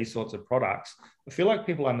into these sorts of products, I feel like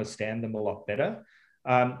people understand them a lot better.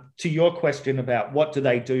 To your question about what do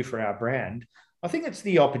they do for our brand, I think it's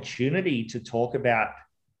the opportunity to talk about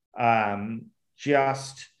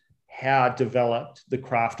just how developed the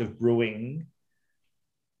craft of brewing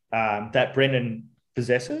that Brendan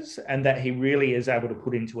possesses and that he really is able to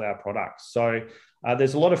put into our products. So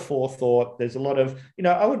there's a lot of forethought. There's a lot of,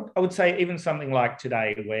 I would say even something like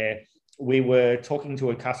today where we were talking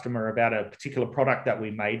to a customer about a particular product that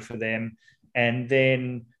we made for them. And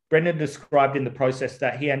then Brendan described in the process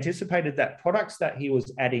that he anticipated that products that he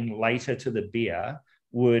was adding later to the beer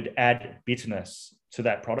would add bitterness to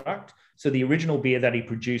that product. So the original beer that he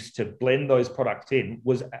produced to blend those products in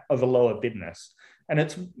was of a lower bitterness. And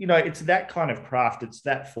it's that kind of craft, it's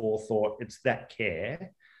that forethought, it's that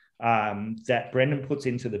care that Brendan puts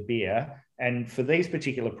into the beer. And for these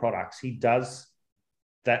particular products, he does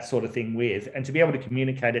that sort of thing with. And to be able to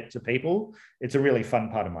communicate it to people, it's a really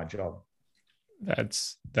fun part of my job. That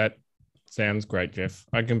sounds great, Jeff.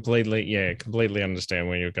 I completely understand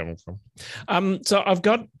where you're coming from. So I've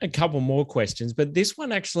got a couple more questions, but this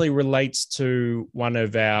one actually relates to one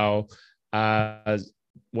of our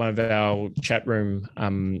chat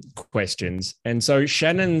room questions. And so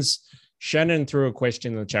Shannon threw a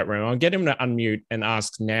question in the chat room. I'll get him to unmute and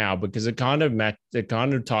ask now because it kind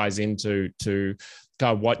of ties into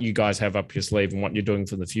kind of what you guys have up your sleeve and what you're doing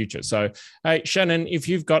for the future. So, hey, Shannon, if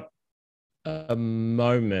you've got a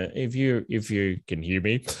moment, if you can hear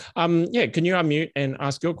me, can you unmute and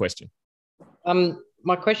ask your question?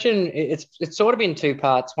 My question, it's sort of in two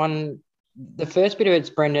parts. One, the first bit of it's,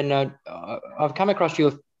 Brendan, I've come across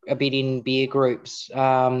you a bit in beer groups,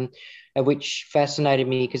 which fascinated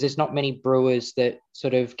me because there's not many brewers that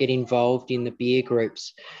sort of get involved in the beer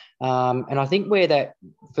groups. And I think where that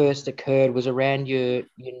first occurred was around your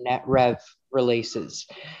NatRav releases.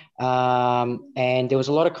 And there was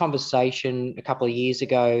a lot of conversation a couple of years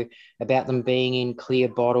ago about them being in clear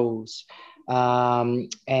bottles.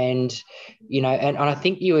 And I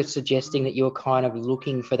think you were suggesting that you were kind of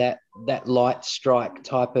looking for that light strike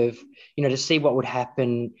type of, to see what would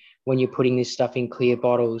happen when you're putting this stuff in clear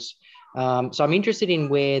bottles. So I'm interested in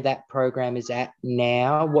where that program is at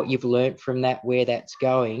now, what you've learned from that, where that's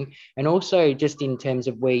going, and also just in terms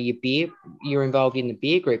of where you're involved in the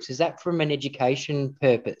beer groups. Is that from an education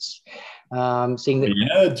purpose? To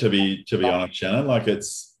be honest, Shannon, like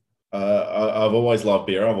it's I've always loved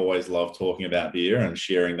beer. I've always loved talking about beer and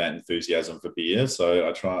sharing that enthusiasm for beer. So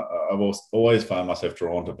I've always found myself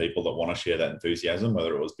drawn to people that want to share that enthusiasm,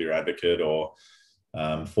 whether it was Beer Advocate or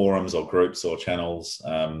forums or groups or channels.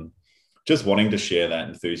 Just wanting to share that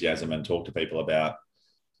enthusiasm and talk to people about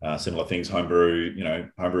similar things,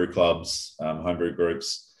 homebrew clubs, homebrew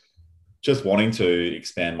groups. just wanting to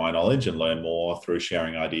expand my knowledge and learn more through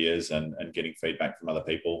sharing ideas and getting feedback from other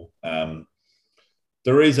people.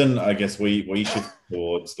 The reason I guess we shifted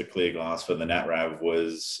towards the clear glass for the NatRav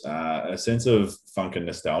was a sense of funk and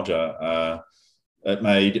nostalgia.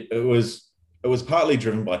 It was partly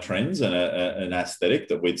driven by trends and an aesthetic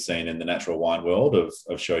that we'd seen in the natural wine world of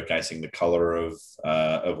showcasing the color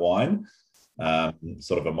of wine,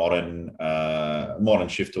 sort of a modern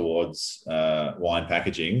shift towards wine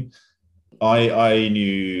packaging. I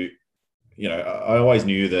knew, I always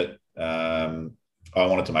knew that I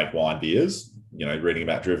wanted to make wine beers. Reading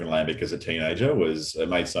about Driven Lambic as a teenager it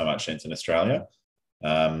made so much sense in Australia.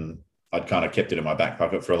 I'd kind of kept it in my back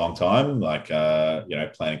pocket for a long time,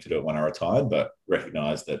 planning to do it when I retired, but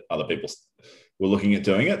recognized that other people were looking at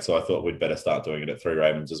doing it. So I thought we'd better start doing it at Three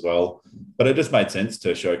Ravens as well. But it just made sense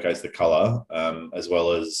to showcase the color, as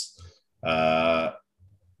well as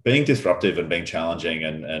being disruptive and being challenging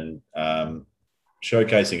and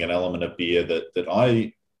showcasing an element of beer that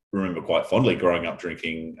I remember quite fondly growing up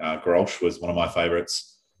drinking. Grolsch was one of my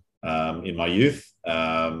favorites in my youth.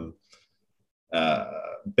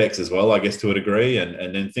 Beck's as well, I guess, to a degree.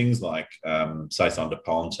 And then things like Saison de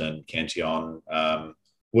Pont and Cantillon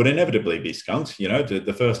would inevitably be skunked.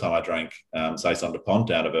 The first time I drank Saison de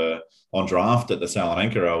Pont on draft at the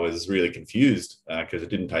Salamanca, I was really confused because it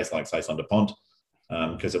didn't taste like Saison de Pont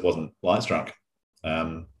because it wasn't light struck.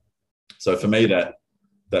 So for me, that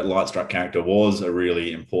light struck character was a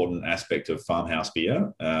really important aspect of farmhouse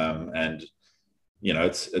beer. And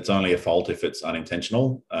it's only a fault if it's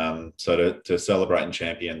unintentional. So to celebrate and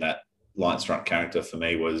champion that light struck character for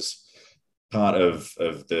me was part of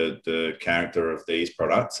the character of these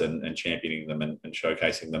products and championing them and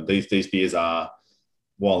showcasing them. These beers are,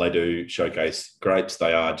 while they do showcase grapes,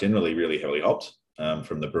 they are generally really heavily hopped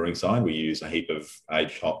from the brewing side. We use a heap of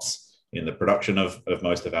aged hops in the production of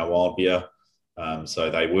most of our wild beer. So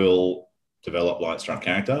they will develop light struck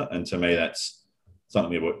character. And to me, that's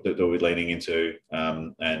something that we're leaning into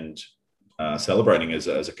and celebrating as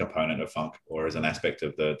a component of funk or as an aspect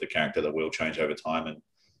of the character that will change over time. And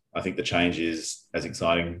I think the change is as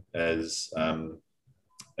exciting as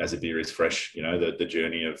a beer is fresh. The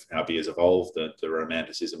journey of how beer's evolved, the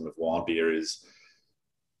romanticism of wild beer is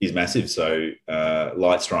massive. So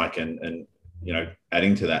light strike and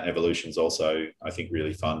adding to that evolution is also, I think,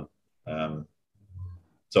 really fun.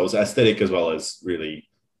 So it was aesthetic as well as really,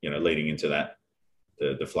 leading into that,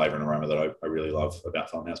 the flavor and aroma that I really love about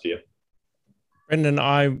farmhouse beer. Brendan,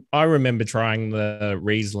 I remember trying the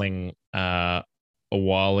Riesling a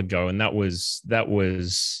while ago, and that was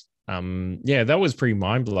pretty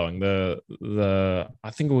mind blowing. The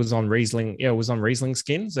I think it was on Riesling. Yeah, it was on Riesling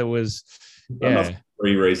Skins. It was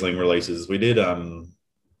 3 Riesling releases. We did.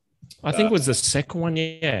 I think it was the second one.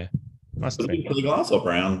 Yeah, must have been clear glass or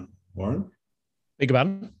brown, Warren. Big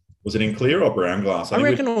pardon? Was it in clear or brown glass? I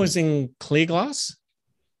reckon it was in clear glass.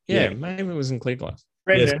 Yeah, maybe it was in clear glass.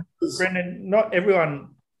 Brendan, not everyone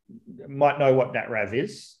might know what NatRav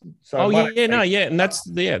is. So and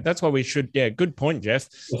that's why we should. Yeah, good point, Jeff.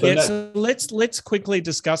 So let's quickly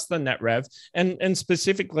discuss the NatRav and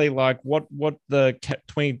specifically like what the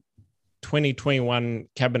 2021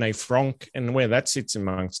 Cabernet Franc and where that sits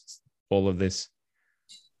amongst all of this.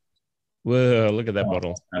 Whoa, look at that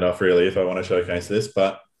bottle. And off really if I want to showcase this,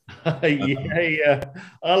 but I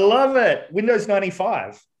love it. Windows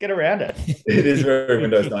 95. Get around it. It is very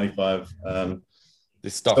Windows 95.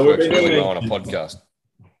 This stuff works really well on a podcast.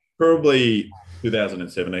 Probably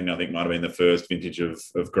 2017, I think, might have been the first vintage of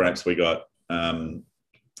grapes we got.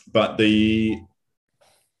 But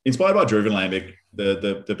inspired by Driven Lambic,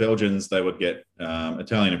 the Belgians, they would get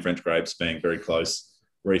Italian and French grapes being very close,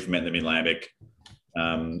 re-ferment them in Lambic,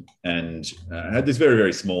 and had this very,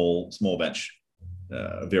 very small batch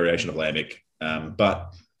variation of Lambic.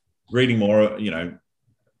 But reading more,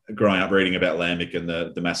 growing up reading about Lambic and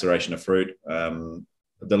the maceration of fruit,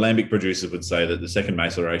 the Lambic producers would say that the second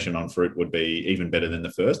maceration on fruit would be even better than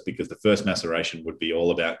the first, because the first maceration would be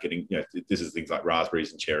all about getting, this is things like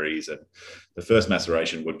raspberries and cherries, and the first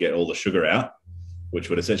maceration would get all the sugar out,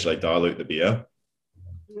 which would essentially dilute the beer.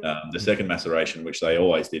 The second maceration, which they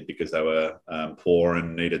always did because they were poor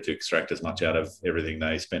and needed to extract as much out of everything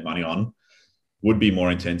they spent money on, would be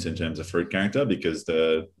more intense in terms of fruit character, because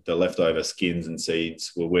the leftover skins and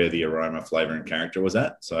seeds were where the aroma, flavor, and character was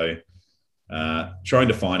at. So trying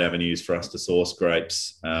to find avenues for us to source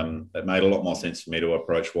grapes, it made a lot more sense for me to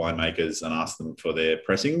approach winemakers and ask them for their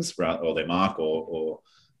pressings or their mark, or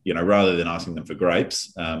rather than asking them for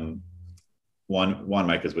grapes.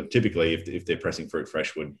 Winemakers would typically, if they're pressing fruit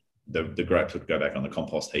fresh, would the grapes would go back on the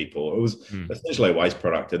compost heap, or it was essentially a waste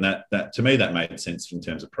product. And that to me, that made sense in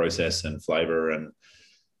terms of process and flavor. And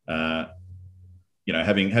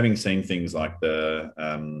having seen things like the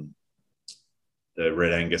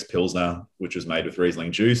Red Angus Pilsner, which was made with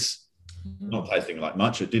Riesling juice, not tasting like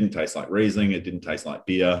much. It didn't taste like Riesling. It didn't taste like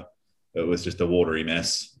beer. It was just a watery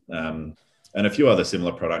mess. And a few other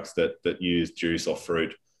similar products that used juice or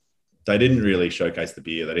fruit. They didn't really showcase the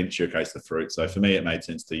beer. They didn't showcase the fruit. So for me, it made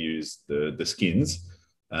sense to use the skins.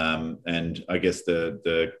 And I guess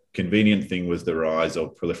the convenient thing was the rise or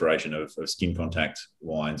proliferation of skin contact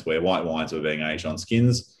wines, where white wines were being aged on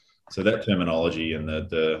skins. So that terminology and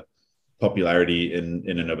the popularity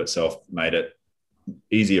in and of itself made it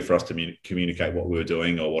easier for us to communicate what we were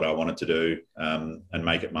doing or what I wanted to do, and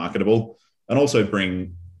make it marketable, and also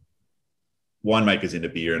bring winemakers into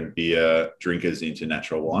beer and beer drinkers into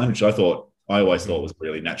natural wine, which I always thought was a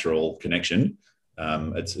really natural connection.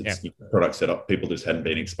 It's products that people just hadn't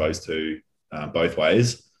been exposed to both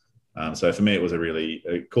ways. So for me, it was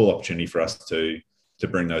a cool opportunity for us to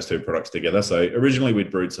bring those two products together. So originally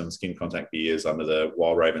we'd brewed some skin contact beers under the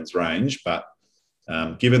Wild Ravens range, but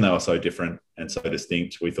given they were so different and so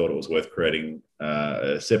distinct, we thought it was worth creating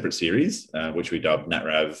a separate series, which we dubbed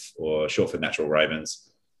NatRav, or short for Natural Ravens,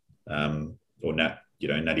 or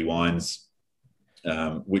Natty Wines,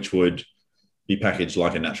 which would be packaged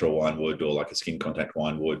like a natural wine would, or like a skin contact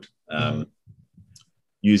wine would,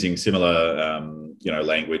 using similar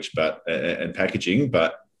language and packaging,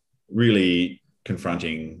 but really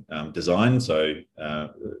confronting design. So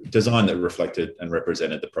design that reflected and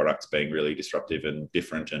represented the products being really disruptive and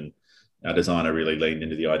different. And our designer really leaned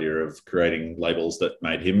into the idea of creating labels that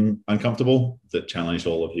made him uncomfortable, that challenged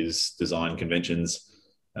all of his design conventions,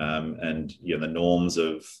 and the norms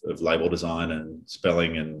of label design and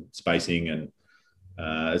spelling and spacing. And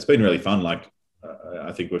it's been really fun.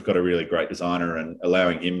 I think we've got a really great designer, and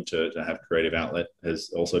allowing him to have creative outlet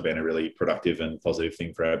has also been a really productive and positive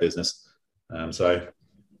thing for our business. That's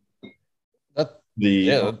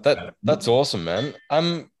awesome, man.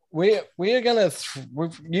 We are going to.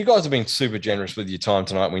 You guys have been super generous with your time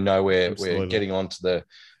tonight. We know we're getting on to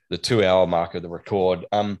the 2 hour mark of the record.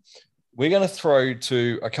 We're going to throw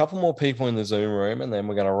to a couple more people in the Zoom room, and then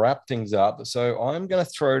we're going to wrap things up. So I'm going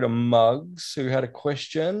to throw to Muggs, who had a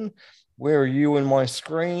question. Where are you in my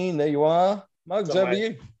screen? There you are. Muggs, over to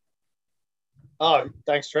you. Oh,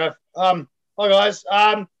 thanks, Trev. Hi, guys.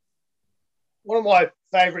 One of my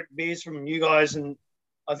favourite beers from you guys, and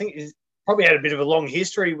I think it's probably had a bit of a long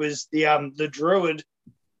history, was the Druid.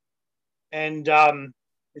 And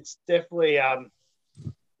it's definitely...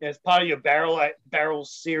 it's part of your barrel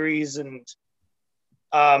series, and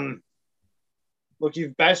look,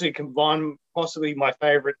 you've basically combined possibly my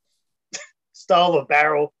favorite style of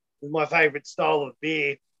barrel with my favorite style of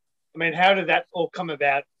beer. I mean, how did that all come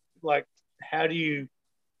about? Like, how do you?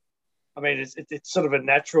 I mean, it's sort of a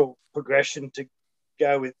natural progression to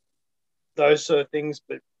go with those sort of things,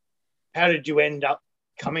 but how did you end up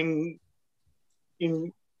coming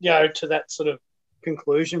in, to that sort of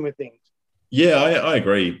conclusion with things? Yeah, I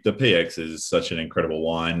agree. The PX is such an incredible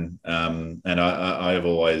wine, and I have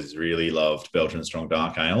always really loved Belgian strong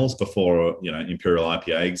dark ales. Before Imperial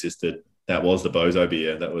IPA existed, that was the Bozo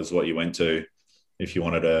beer. That was what you went to if you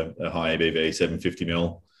wanted a high ABV 750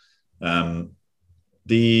 ml.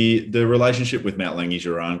 The relationship with Matt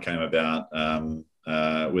Lange-Giron came about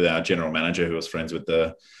with our general manager, who was friends with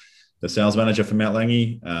the sales manager for Matt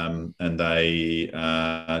Lange, and they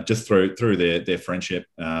just through their friendship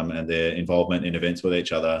and their involvement in events with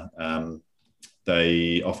each other,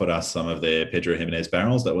 they offered us some of their Pedro Jimenez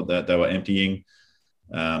barrels that they were emptying.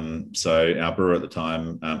 So our brewer at the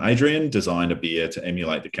time, Adrian, designed a beer to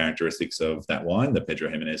emulate the characteristics of that wine, the Pedro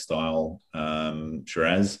Jimenez style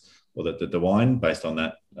Shiraz, or the wine based on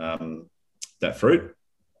that fruit.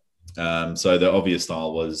 So the obvious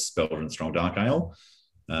style was Belgian strong dark ale.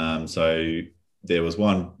 So there was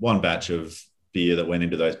one batch of beer that went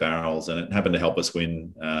into those barrels, and it happened to help us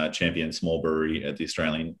win Champion Small Brewery at the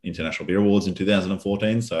Australian International Beer Awards in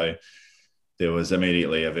 2014. So there was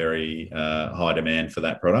immediately a very high demand for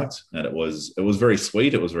that product, and it was very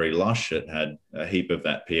sweet. It was very lush. It had a heap of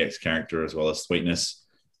that PX character as well as sweetness.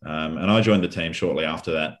 And I joined the team shortly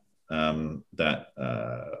after that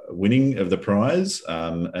winning of the prize,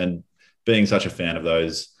 and being such a fan of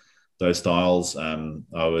those styles,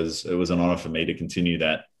 it was an honor for me to continue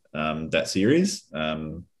that series.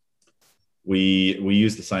 We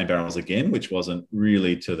used the same barrels again, which wasn't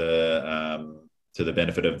really to the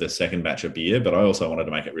benefit of the second batch of beer, but I also wanted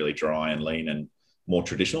to make it really dry and lean and more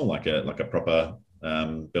traditional, like a proper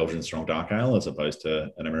Belgian strong dark ale, as opposed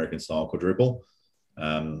to an American style quadruple.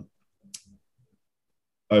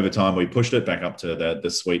 over time, we pushed it back up to the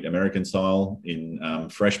sweet American style in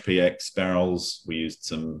fresh PX barrels. We used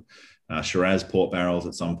some Shiraz port barrels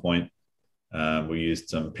at some point. We used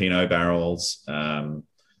some Pinot barrels.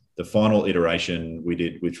 The final iteration we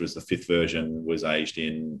did, which was the 5th version, was aged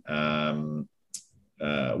in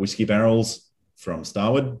whiskey barrels from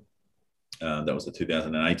Starward. That was the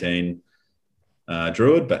 2018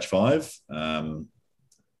 Druid Batch 5,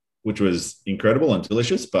 which was incredible and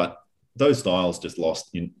delicious, but those styles just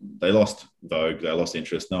lost vogue, they lost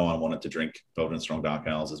interest. No one wanted to drink Belgian strong dark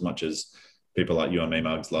ales as much as people like you and me,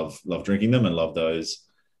 Mugs, love drinking them and love those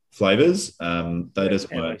flavors. They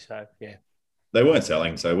just weren't. So, yeah. They weren't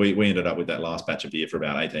selling, so we ended up with that last batch of beer for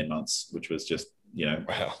about 18 months, which was just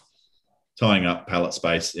Wow. tying up pallet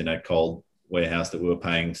space in a cold warehouse that we were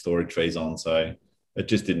paying storage fees on. So it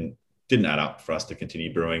just didn't add up for us to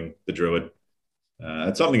continue brewing the Druid.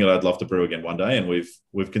 It's something that I'd love to brew again one day, and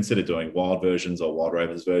we've considered doing wild versions or Wild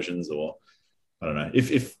Ravens versions, or I don't know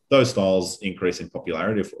if those styles increase in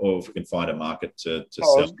popularity, or if we can find a market to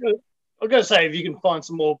sell. I was going to say if you can find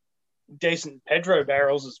some more decent Pedro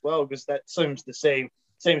barrels as well, because that seems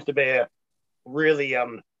to be a really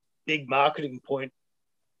big marketing point.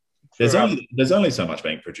 There's only so much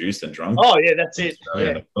being produced and drunk. Oh yeah, that's it.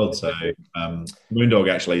 In the world. So Moondog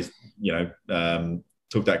actually,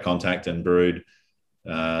 took that contact and brewed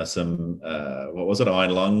some what was it,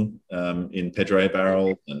 Iron Lung in Pedro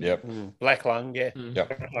barrel. And, Yep. Black Lung, yeah.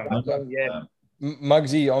 Yep. Yeah.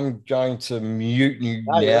 Muggsy, I'm going to mute you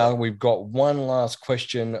now. We've got one last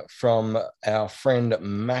question from our friend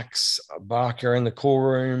Max Barker in the call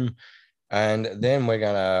room, and then we're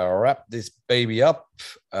going to wrap this baby up.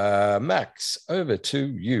 Max, over to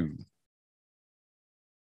you.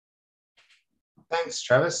 Thanks,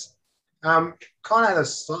 Travis. Kind of had a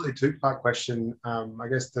slightly two-part question. I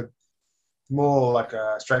guess the more like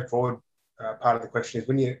a straightforward part of the question is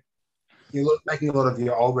when you're making a lot of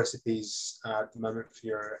your old recipes at the moment for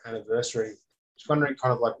your anniversary. Just wondering,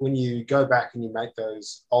 kind of like when you go back and you make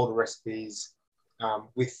those older recipes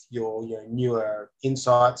with your newer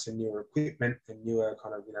insights and newer equipment and newer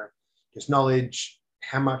kind of just knowledge,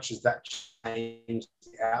 how much does that change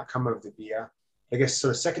the outcome of the beer? I guess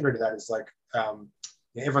sort of secondary to that is like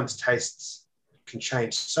everyone's tastes can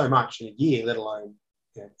change so much in a year, let alone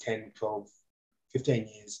 10, 12, 15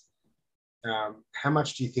 years. How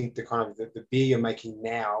much do you think the kind of the beer you're making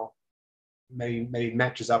now maybe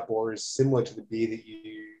matches up or is similar to the beer that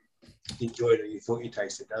you enjoyed or you thought you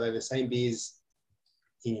tasted? Are they the same beers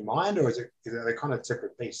in your mind, or are they kind of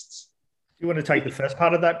separate beasts? Do you want to take the first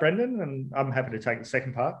part of that, Brendan? And I'm happy to take the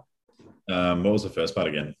second part. What was the first part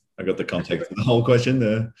again? I got the context of the whole question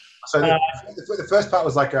there. So the first part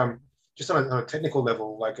was like just on a technical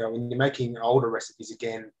level, like when you're making older recipes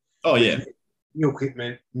again. Oh yeah. New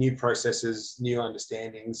equipment, new processes, new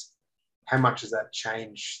understandings. How much does that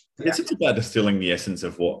change? It's about distilling the essence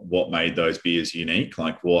of what made those beers unique,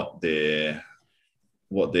 like what their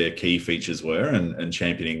key features were, and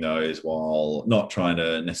championing those while not trying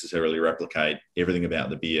to necessarily replicate everything about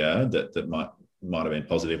the beer that might have been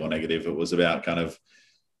positive or negative. It was about kind of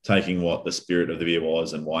taking what the spirit of the beer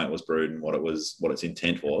was and why it was brewed and what its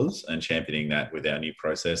intent was, and championing that with our new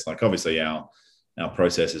process. Like obviously our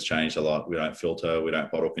process has changed a lot. We don't filter, we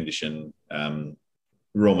don't bottle condition,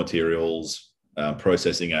 raw materials,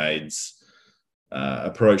 processing aids,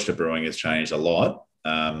 approach to brewing has changed a lot.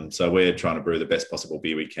 So we're trying to brew the best possible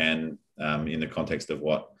beer we can in the context of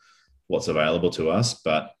what's available to us.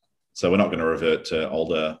 But so we're not going to revert to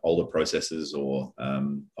older processes or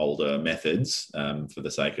older methods for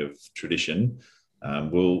the sake of tradition.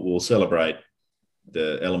 We'll celebrate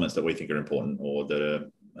the elements that we think are important or that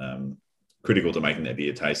are critical to making that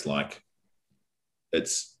beer taste like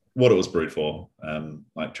it's what it was brewed for.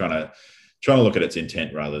 Like trying to look at its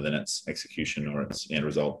intent rather than its execution or its end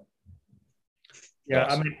result. Yeah,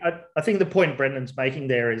 I mean, I think the point Brendan's making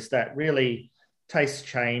there is that really tastes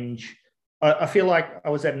change. I feel like I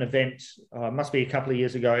was at an event, must be a couple of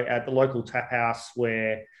years ago, at the local tap house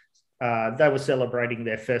where they were celebrating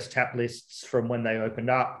their first tap lists from when they opened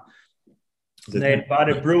up. They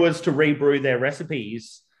invited brewers to rebrew their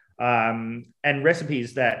recipes, and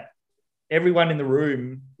recipes that everyone in the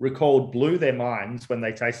room recalled blew their minds when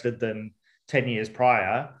they tasted them 10 years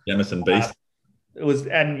prior. Jameson Beast. It was,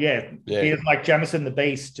 and beers like Jameson the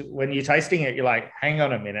Beast, when you're tasting it, you're like, hang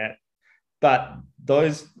on a minute. But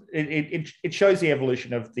those, it shows the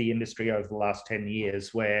evolution of the industry over the last 10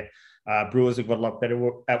 years where brewers have got a lot better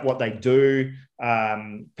at what they do.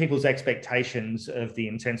 People's expectations of the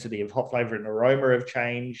intensity of hop flavor and aroma have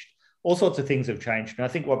changed. All sorts of things have changed. And I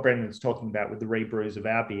think what Brendan's talking about with the rebrews of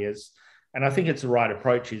our beers, and I think it's the right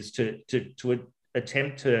approach, is to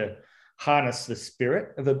attempt to harness the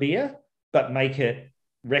spirit of a beer, but make it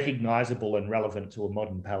recognizable and relevant to a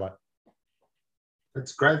modern palate.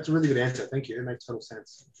 That's great. It's a really good answer. Thank you. It makes total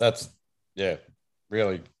sense. That's, yeah,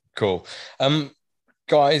 really cool.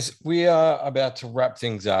 Guys, we are about to wrap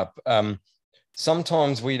things up.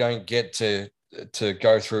 Sometimes we don't get to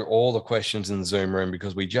go through all the questions in the Zoom room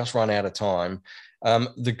because we just run out of time.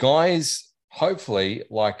 The guys, hopefully,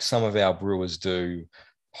 like some of our brewers do,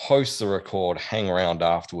 host the record, hang around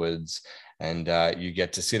afterwards, and you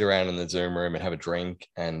get to sit around in the Zoom room and have a drink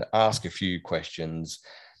and ask a few questions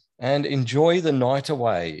and enjoy the night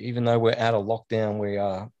away. Even though we're out of lockdown, we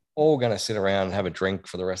are all going to sit around and have a drink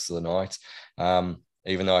for the rest of the night.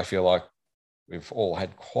 Even though I feel like we've all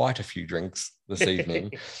had quite a few drinks this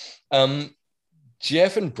evening.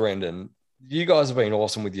 Jeff and Brendan, you guys have been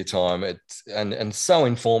awesome with your time. And so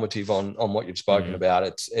informative on what you've spoken about.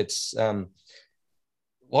 It's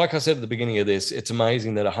like I said at the beginning of this, it's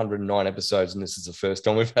amazing that 109 episodes, and this is the first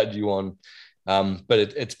time we've had you on. But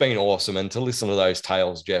it's been awesome. And to listen to those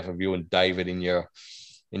tales, Jeff, of you and David in your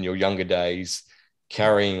younger days,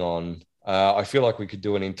 carrying on. I feel like we could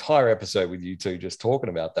do an entire episode with you two just talking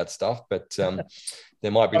about that stuff, but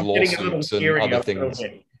there might be lawsuits and other things.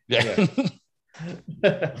 Yeah.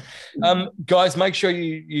 Guys, make sure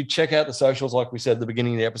you check out the socials, like we said at the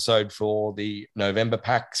beginning of the episode, for the November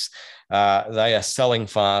packs. They are selling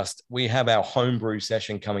fast. We have our homebrew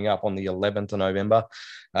session coming up on the 11th of November.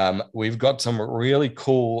 We've got some really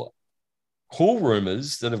cool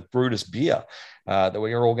roomers that have brewed us beer that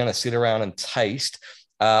we are all going to sit around and taste.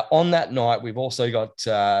 On that night, we've also got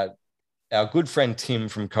our good friend Tim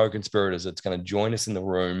from Co-Conspirators that's going to join us in the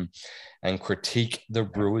room and critique the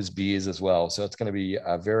brewers' beers as well. So it's going to be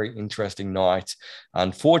a very interesting night.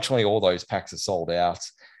 Unfortunately, all those packs are sold out.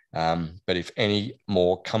 But if any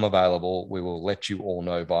more come available, we will let you all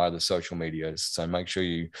know via the social medias. So make sure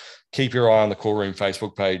you keep your eye on the Cool Room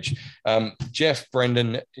Facebook page. Jeff,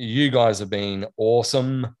 Brendan, you guys have been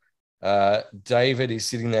awesome. David is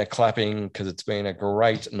sitting there clapping because it's been a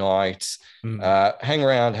great night. Hang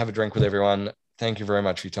around, have a drink with everyone. Thank you very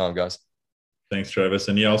much for your time, guys. Thanks, Travis.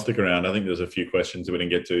 And yeah, I'll stick around. I think there's a few questions that we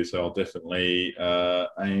didn't get to, so I'll definitely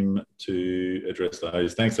aim to address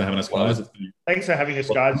those. Thanks for having us, guys. Thanks for having us,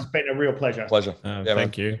 guys. It's been a real pleasure. Pleasure.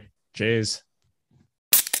 Thank you. Cheers.